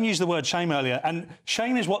 And Adam used the word shame earlier, and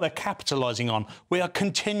shame is what they're capitalising on. We are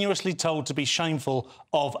continuously told to be shameful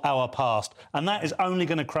of our past, and that is only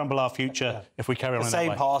going to crumble our future if we carry on in that way.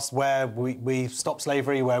 The same past where we stopped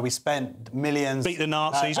slavery, where we spent millions. Beat the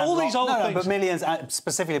Nazis, all these old things. But millions,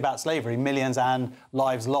 specifically about slavery, millions and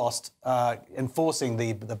lives lost enforcing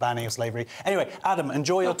the banning of slavery. Anyway, Adam,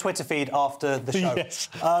 enjoy your Twitter feed after the show. Yes.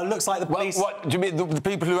 Looks like the police... What do you mean, the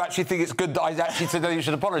people who actually think it's good that I actually said that you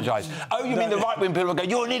should apologise? Oh, you mean the right-wing people who go,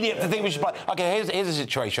 you're an idiot for thinking we should... OK, here's the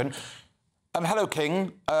situation. Hello,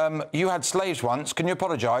 King. You had slaves once. Can you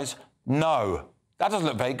apologise? No. That doesn't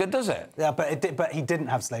look very good, does it? Yeah, but he didn't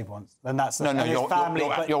have slave once, and that's no, his family.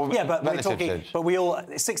 But we're talking. But we all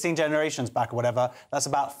 16 generations back or whatever. That's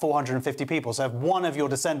about 450 people. So if one of your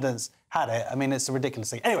descendants had it, I mean, it's a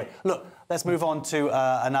ridiculous thing. Anyway, look, let's move on to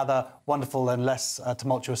another wonderful and less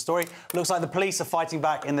tumultuous story. Looks like the police are fighting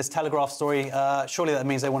back in this Telegraph story. Surely that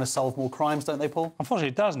means they want to solve more crimes, don't they, Paul? Unfortunately,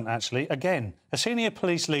 it doesn't, actually. Again, a senior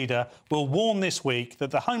police leader will warn this week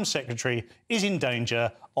that the Home Secretary is in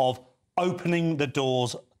danger of opening the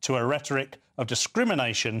doors to a rhetoric of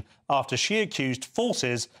discrimination after she accused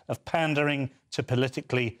forces of pandering to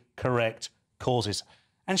politically correct causes.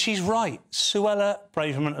 And she's right. Suella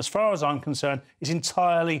Braverman, as far as I'm concerned, is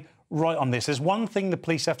entirely right on this. There's one thing the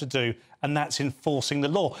police have to do, and that's enforcing the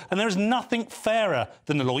law. And there is nothing fairer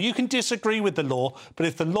than the law. You can disagree with the law, but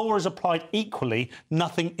if the law is applied equally,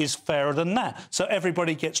 nothing is fairer than that. So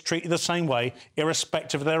everybody gets treated the same way,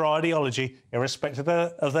 irrespective of their ideology, irrespective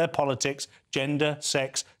of their politics, gender,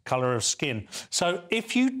 sex, colour of skin. So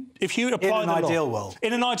if you apply the law... In an ideal world.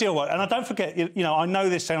 In an ideal world. And don't forget, I know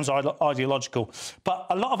this sounds ideological, but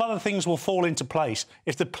a lot of other things will fall into place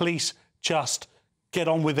if the police just get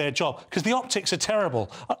on with their job, because the optics are terrible.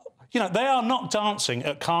 They are not dancing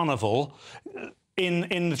at Carnival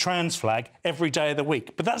in the trans flag every day of the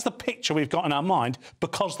week. But that's the picture we've got in our mind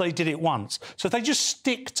because they did it once. So if they just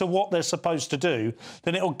stick to what they're supposed to do,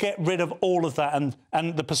 then it'll get rid of all of that,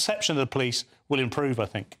 and the perception of the police will improve, I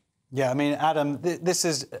think. Yeah, I mean, Adam, this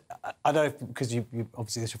is... I don't know, because you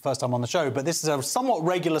obviously this is your first time on the show, but this is a somewhat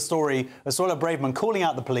regular story of Suella Braverman calling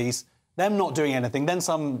out the police, them not doing anything, then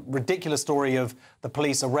some ridiculous story of the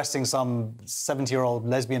police arresting some 70-year-old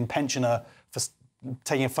lesbian pensioner for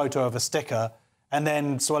taking a photo of a sticker, and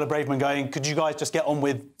then Suella Braverman going, could you guys just get on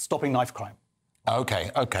with stopping knife crime?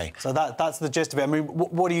 OK. So that's the gist of it. I mean,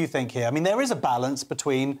 what do you think here? I mean, there is a balance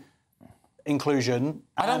between inclusion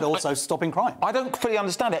and also stopping crime. I don't fully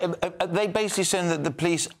understand it. Are they basically saying that the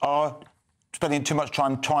police are spending too much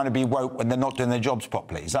time trying to be woke when they're not doing their jobs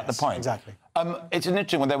properly? Is that the point? Exactly. It's an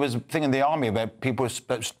interesting one. There was a thing in the army where people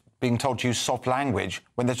were being told to use soft language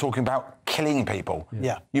when they're talking about killing people.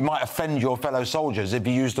 Yeah. You might offend your fellow soldiers if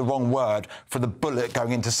you use the wrong word for the bullet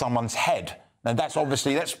going into someone's head. Now, that's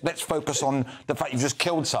obviously... Let's focus on the fact you've just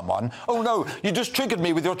killed someone. Oh, no, you just triggered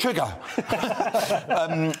me with your trigger.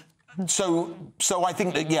 So I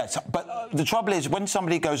think that, yes, but the trouble is when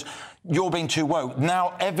somebody goes, you're being too woke,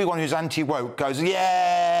 now everyone who's anti-woke goes,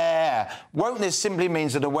 yeah! Wokeness simply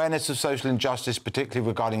means an awareness of social injustice, particularly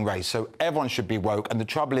regarding race. So everyone should be woke, and the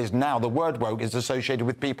trouble is now the word woke is associated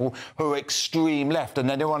with people who are extreme left, and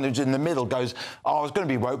anyone who's in the middle goes, oh, I was going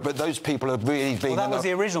to be woke, but those people are really being... Well, that was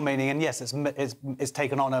the original meaning, and yes, it's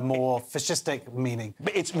taken on a more fascistic meaning.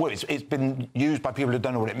 But it's been used by people who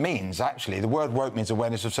don't know what it means, actually. The word woke means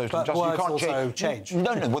awareness of social injustice. Words also change.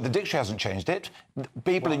 No, well, the dictionary hasn't changed it.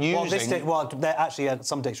 People are using...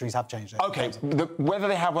 some dictionaries have changed it. OK, whether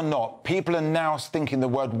they have or not, people are now thinking the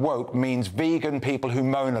word woke means vegan people who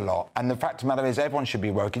moan a lot. And the fact of the matter is everyone should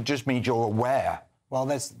be woke. It just means you're aware. Well,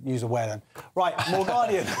 let's use aware then. Right, more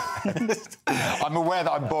Guardian. I'm aware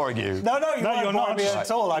that I'm boring you. No, you're not me at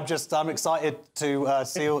all. I'm excited to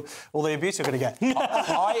see all the abuse you're going to get.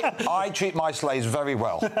 I treat my slaves very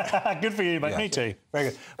well. Good for you, mate. Yeah. Me too.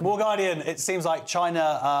 Very good. More Guardian. It seems like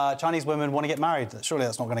Chinese women want to get married. Surely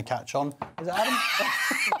that's not going to catch on. Is it Adam?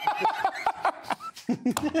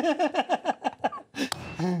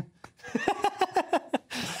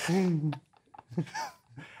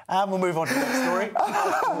 And we'll move on to the next story.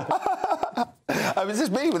 Is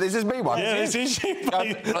this me one? Yeah, this is you, mate.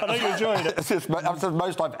 I know you're enjoying it. That's the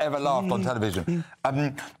most I've ever laughed on television.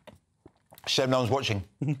 Shame no one's watching.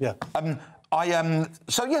 Yeah.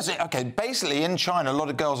 So, yes, OK, basically, in China, a lot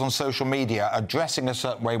of girls on social media are dressing a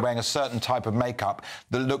certain way, wearing a certain type of makeup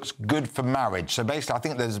that looks good for marriage. So, basically, I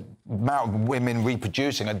think the amount of women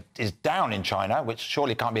reproducing is down in China, which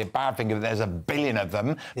surely can't be a bad thing if there's a billion of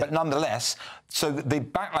them. Yeah. But nonetheless, so the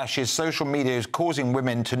backlash is social media is causing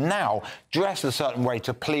women to now dress a certain way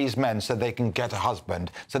to please men so they can get a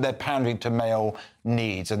husband. So they're pandering to male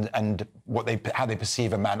needs and how they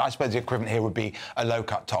perceive a man. I suppose the equivalent here would be a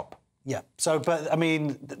low-cut top. Yeah. So, but I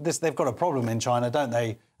mean, they've got a problem in China, don't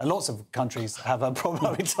they? And lots of countries have a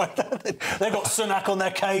problem. They've got Sunak on their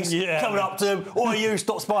case, coming up to them, "Oh, you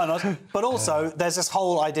stop spying on us." But also, there's this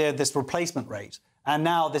whole idea of this replacement rate, and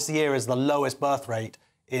now this year is the lowest birth rate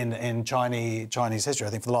in Chinese history, I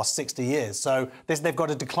think, for the last 60 years. So they've got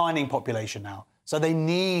a declining population now. So they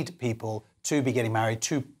need people to be getting married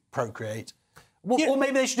to procreate. Or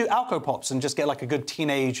maybe they should do alcopops and just get like a good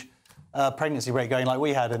teenage pregnancy rate going like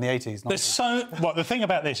we had in the 80s. The thing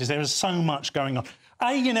about this is there is so much going on.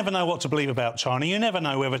 You never know what to believe about China. You never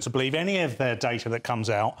know whether to believe any of their data that comes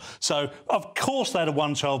out. So, of course, they had a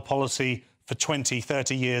one-child policy for 20,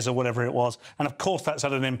 30 years or whatever it was. And, of course, that's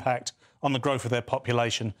had an impact on the growth of their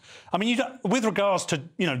population. I mean, with regards to,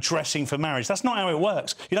 dressing for marriage, that's not how it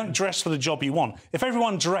works. You don't dress for the job you want. If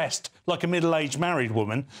everyone dressed like a middle-aged married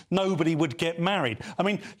woman, nobody would get married. I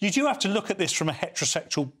mean, you do have to look at this from a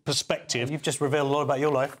heterosexual perspective. You've just revealed a lot about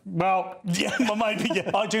your life. Well, yeah, maybe,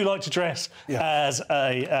 yeah. I do like to dress as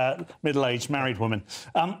a middle-aged married woman.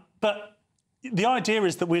 But the idea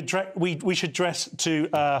is that we should dress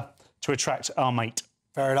to attract our mate.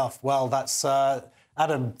 Fair enough. Well, that's...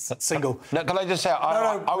 Adam, single. No, can I just say,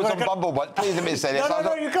 I was on Bumble, but please let me say this.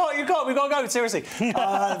 No, you can't. We've got to go, seriously.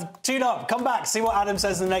 Tune up, come back, see what Adam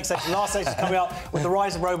says in the next section. Last section's coming up with the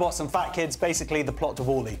rise of robots and fat kids, basically the plot to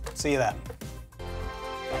Wall-E. See you there.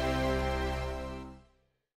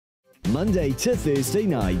 Monday to Thursday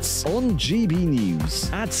nights on GB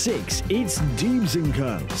News. At 6, it's Dubes &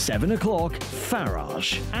 Co. 7 o'clock,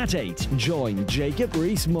 Farage. At 8, join Jacob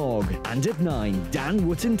Rees-Mogg. And at 9, Dan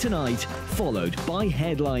Wootton Tonight, followed by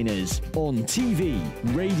Headliners. On TV,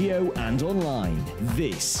 radio and online.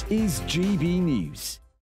 This is GB News.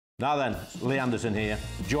 Now then, Lee Anderson here.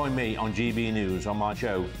 Join me on GB News on my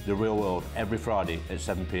show, The Real World, every Friday at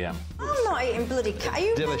 7 p.m. I'm not eating bloody cat. Are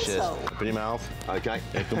you delicious? Mental? Open your mouth. OK,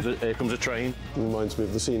 here comes a train. Reminds me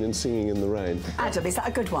of the scene in Singing in the Rain. Adam, is that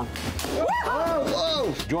a good one?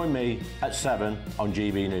 Whoa! Join me at 7 on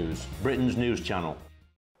GB News, Britain's news channel.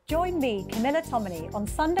 Join me, Camilla Tominey, on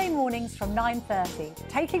Sunday mornings from 9:30,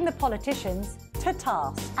 taking the politicians to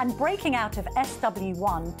task and breaking out of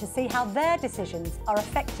SW1 to see how their decisions are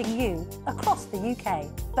affecting you across the UK.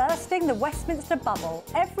 Bursting the Westminster bubble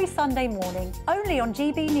every Sunday morning, only on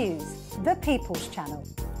GB News, the People's Channel.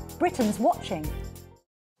 Britain's watching.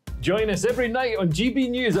 Join us every night on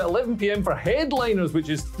GB News at 11 p.m. for Headliners, which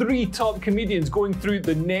is 3 top comedians going through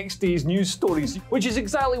the next day's news stories, which is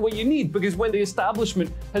exactly what you need, because when the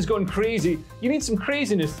establishment has gone crazy, you need some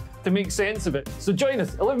craziness to make sense of it. So join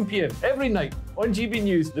us 11 p.m. every night on GB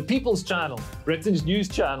News, the People's Channel, Britain's news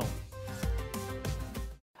channel.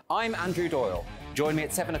 I'm Andrew Doyle. Join me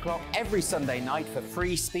at 7 o'clock every Sunday night for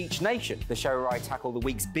Free Speech Nation, the show where I tackle the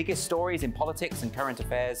week's biggest stories in politics and current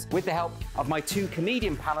affairs with the help of my 2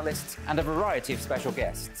 comedian panellists and a variety of special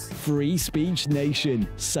guests. Free Speech Nation,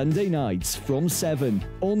 Sunday nights from 7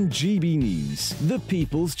 on GB News, the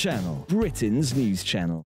People's Channel, Britain's news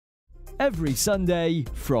channel. Every Sunday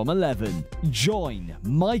from 11, join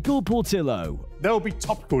Michael Portillo. There will be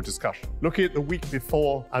topical discussion, looking at the week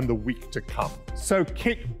before and the week to come. So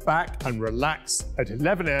kick back and relax at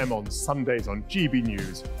 11 a.m. on Sundays on GB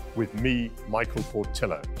News with me, Michael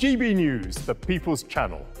Portillo. GB News, the People's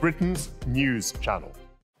Channel, Britain's news channel.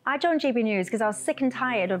 I joined GB News because I was sick and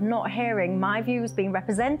tired of not hearing my views being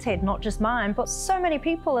represented, not just mine, but so many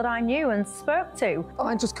people that I knew and spoke to.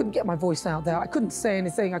 I just couldn't get my voice out there. I couldn't say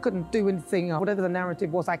anything. I couldn't do anything. Whatever the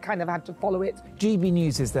narrative was, I kind of had to follow it. GB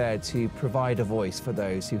News is there to provide a voice for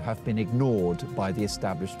those who have been ignored by the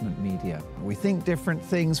establishment media. We think different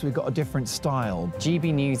things, we've got a different style.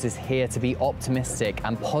 GB News is here to be optimistic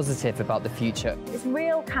and positive about the future. It's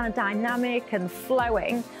real kind of dynamic and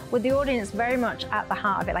flowing, with the audience very much at the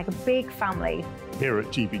heart of it, like a big family. Here at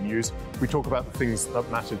GB News, we talk about the things that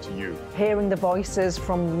matter to you. Hearing the voices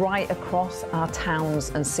from right across our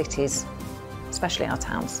towns and cities, especially our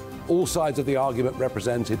towns. All sides of the argument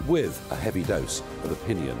represented with a heavy dose of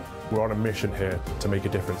opinion. We're on a mission here to make a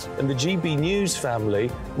difference. And the GB News family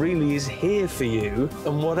really is here for you,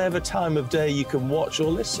 and whatever time of day you can watch or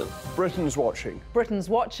listen. Britain's watching. Britain's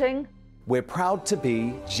watching. We're proud to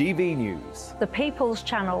be GB News. The People's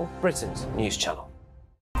Channel. Britain's news channel.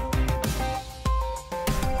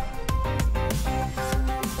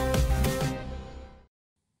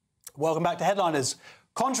 Welcome back to Headliners.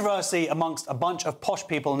 Controversy amongst a bunch of posh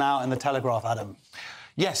people now in the Telegraph, Adam.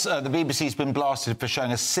 Yes, the BBC's been blasted for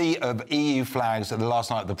showing a sea of EU flags at the last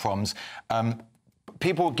night of the proms.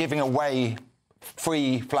 People were giving away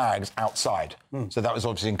free flags outside, so that was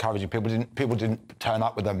obviously encouraging. People didn't turn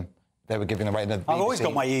up with them. They were giving away the BBC. I've always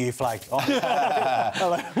got my EU flag on.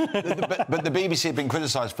 but the BBC have been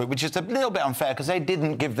criticised for it, which is a little bit unfair because they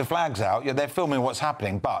didn't give the flags out. They're filming what's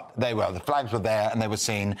happening, but they were. The flags were there and they were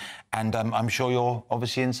seen, and I'm sure you're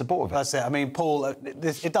obviously in support of it. That's it. I mean, Paul,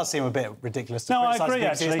 it does seem a bit ridiculous to No, I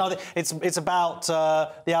criticise agree, the BBC. actually. It's about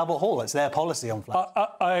the Albert Hall. It's their policy on flags.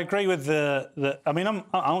 I agree with I mean,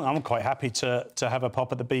 I'm quite happy to have a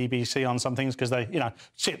pop at the BBC on some things because they, you know,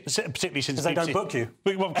 particularly since they don't book you.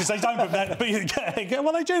 Well, because they don't book that.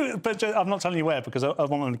 Well, they do, but I'm not telling you where because I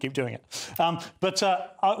want them to keep doing it.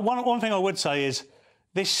 One thing I would say is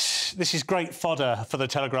this is great fodder for the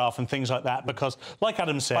Telegraph and things like that because, like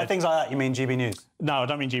Adam said... By things like that, you mean GB News? No, I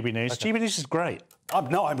don't mean GB News. Okay. GB News is great. I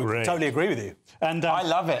totally agree with you. And I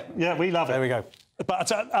love it. Yeah, we love it. There we go.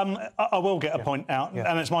 But I will get a point out,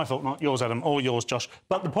 and it's my fault, not yours, Adam, or yours, Josh.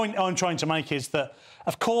 But the point I'm trying to make is that,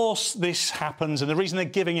 of course, this happens, and the reason they're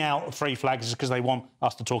giving out free flags is because they want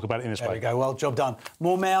us to talk about it in this way. There we go. Well, job done.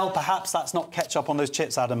 More mail. Perhaps that's not ketchup on those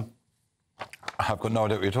chips, Adam. I've got no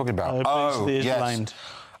idea what you're talking about. Blamed.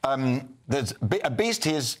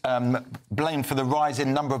 Obesity is blamed for the rise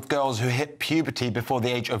in number of girls who hit puberty before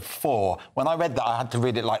the age of 4. When I read that, I had to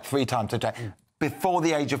read it like 3 times a day. Before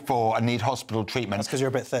the age of 4 and need hospital treatment. That's because you're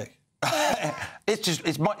a bit thick.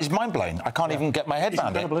 It's mind-blowing. I can't even get my head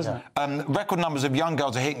around it. Isn't it? Record numbers of young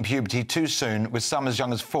girls are hitting puberty too soon, with some as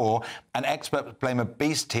young as 4, and experts blame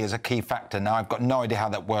obesity as a key factor. Now, I've got no idea how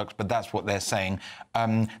that works, but that's what they're saying.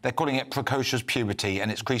 They're calling it precocious puberty, and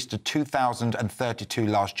it's increased to 2,032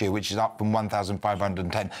 last year, which is up from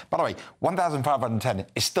 1,510. By the way, 1,510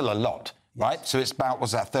 is still a lot, right? So it's about,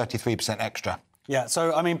 what's that, 33% extra. Yeah,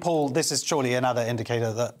 so, I mean, Paul, this is surely another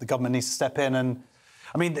indicator that the government needs to step in and...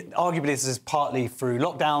 I mean, arguably this is partly through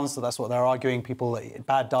lockdowns, so that's what they're arguing, people,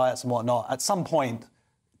 bad diets and whatnot. At some point,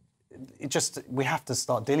 we have to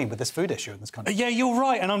start dealing with this food issue in this country. Yeah, you're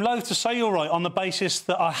right, and I'm loath to say you're right on the basis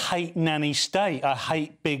that I hate nanny state, I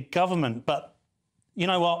hate big government, but you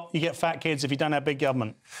know what? You get fat kids if you don't have big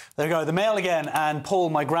government. There you go, the mail again, and Paul,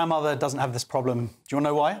 my grandmother doesn't have this problem. Do you want to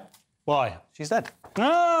know why? Why? She's dead.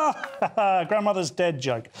 Ah, grandmother's dead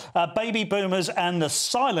joke. Baby boomers and the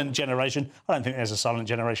silent generation, I don't think there's a silent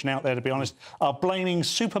generation out there, to be honest, are blaming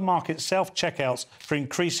supermarket self-checkouts for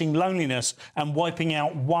increasing loneliness and wiping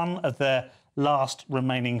out one of their last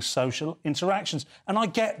remaining social interactions. And I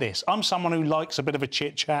get this. I'm someone who likes a bit of a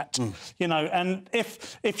chit-chat, you know, and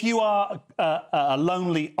if you are a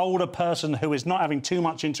lonely older person who is not having too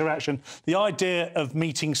much interaction, the idea of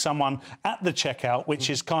meeting someone at the checkout, which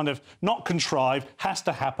is kind of not contrived, has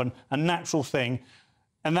to happen, a natural thing,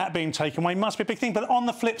 and that being taken away must be a big thing. But on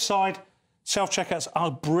the flip side, self-checkouts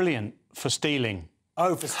are brilliant for stealing.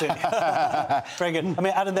 Oh, for Stu. Very good. I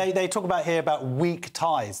mean, Adam, they talk about here about weak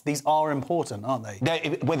ties. These are important, aren't they?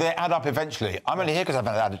 They add up eventually. I'm only here because I've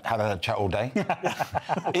had a chat all day.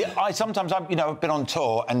 Sometimes I've been on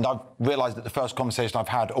tour and I've realised that the first conversation I've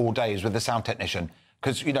had all day is with the sound technician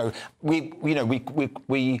because we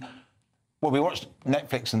watch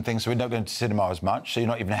Netflix and things, so we don't go into cinema as much. So you're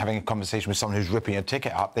not even having a conversation with someone who's ripping your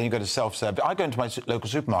ticket up. Then you go to self-serve. I go into my local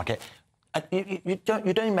supermarket. And you don't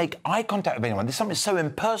even make eye contact with anyone. There's something so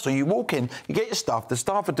impersonal. You walk in, you get your stuff, the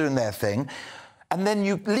staff are doing their thing, and then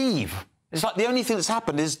you leave. It's like the only thing that's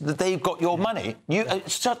happened is that they've got your money. I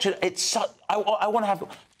want to have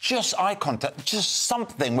just eye contact, just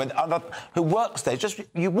something with other who works there. Just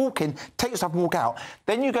you walk in, take your stuff, walk out.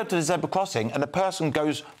 Then you go to the zebra crossing, and a person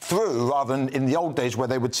goes through rather than in the old days where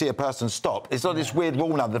they would see a person stop. It's not this weird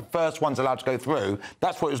rule now. The first one's allowed to go through.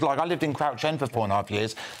 That's what it was like. I lived in Crouch End for 4.5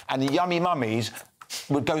 years, and the yummy mummies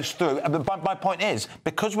would go through. But my point is,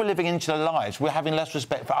 because we're living into their lives, we're having less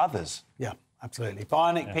respect for others. Yeah. Absolutely.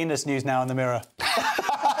 Bionic penis news now in the Mirror.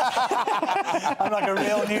 I'm like a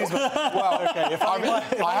real newsman. Well, OK, if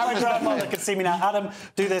my grandmother could see me now. Adam,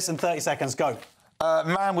 do this in 30 seconds. Go.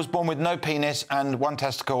 Man was born with no penis and one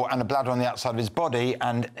testicle and a bladder on the outside of his body,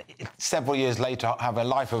 and several years later have a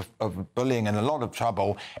life of bullying and a lot of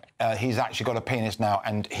trouble. He's actually got a penis now,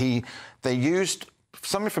 and they used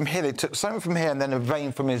something from here. They took something from here and then a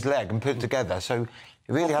vein from his leg and put it together. So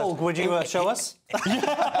really Paul, would you show us?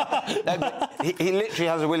 He literally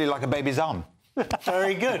has like a baby's arm.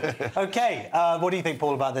 Very good. OK, what do you think,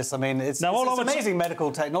 Paul, about this? I mean, it's amazing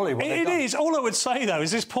medical technology. It is. All I would say, though,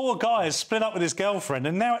 is this poor guy has split up with his girlfriend,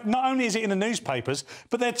 and now not only is it in the newspapers,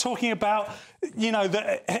 but they're talking about,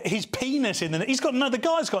 his penis in the... the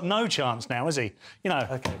guy's got no chance now, has he?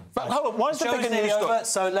 OK. But hold on, why is the show's nearly over,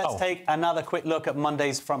 so let's take another quick look at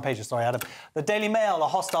Monday's front pages. Sorry, Adam. The Daily Mail, a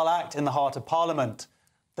hostile act in the heart of Parliament.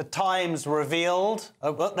 The Times revealed...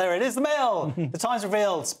 Oh, well, there it is, the Mail! The Times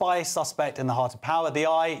revealed spy suspect in the heart of power. The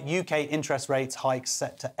Eye, UK interest rates hikes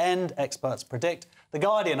set to end, experts predict. The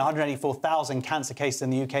Guardian, 184,000 cancer cases in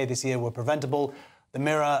the UK this year were preventable. The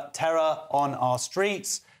Mirror, terror on our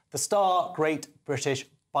streets. The Star, Great British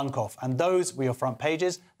Bunk-Off. And those were your front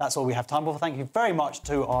pages. That's all we have time for. Thank you very much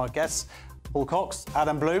to our guests. Paul Cox,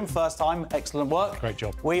 Adam Bloom, first time, excellent work. Great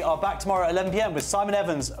job. We are back tomorrow at 11 p.m. with Simon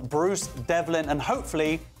Evans, Bruce Devlin, and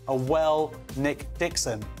hopefully a well Nick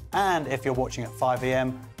Dixon. And if you're watching at 5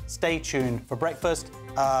 a.m, stay tuned for breakfast.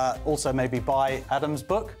 Also, maybe buy Adam's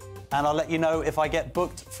book, and I'll let you know if I get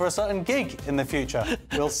booked for a certain gig in the future.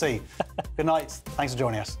 We'll see. Good night. Thanks for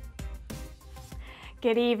joining us.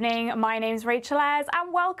 Good evening, my name's Rachel Ayres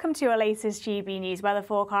and welcome to your latest GB News weather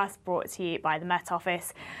forecast brought to you by the Met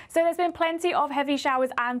Office. So there's been plenty of heavy showers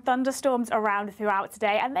and thunderstorms around throughout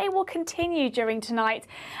today, and they will continue during tonight.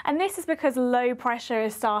 And this is because low pressure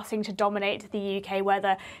is starting to dominate the UK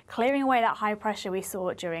weather, clearing away that high pressure we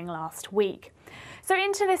saw during last week. So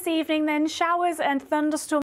into this evening then, showers and thunderstorms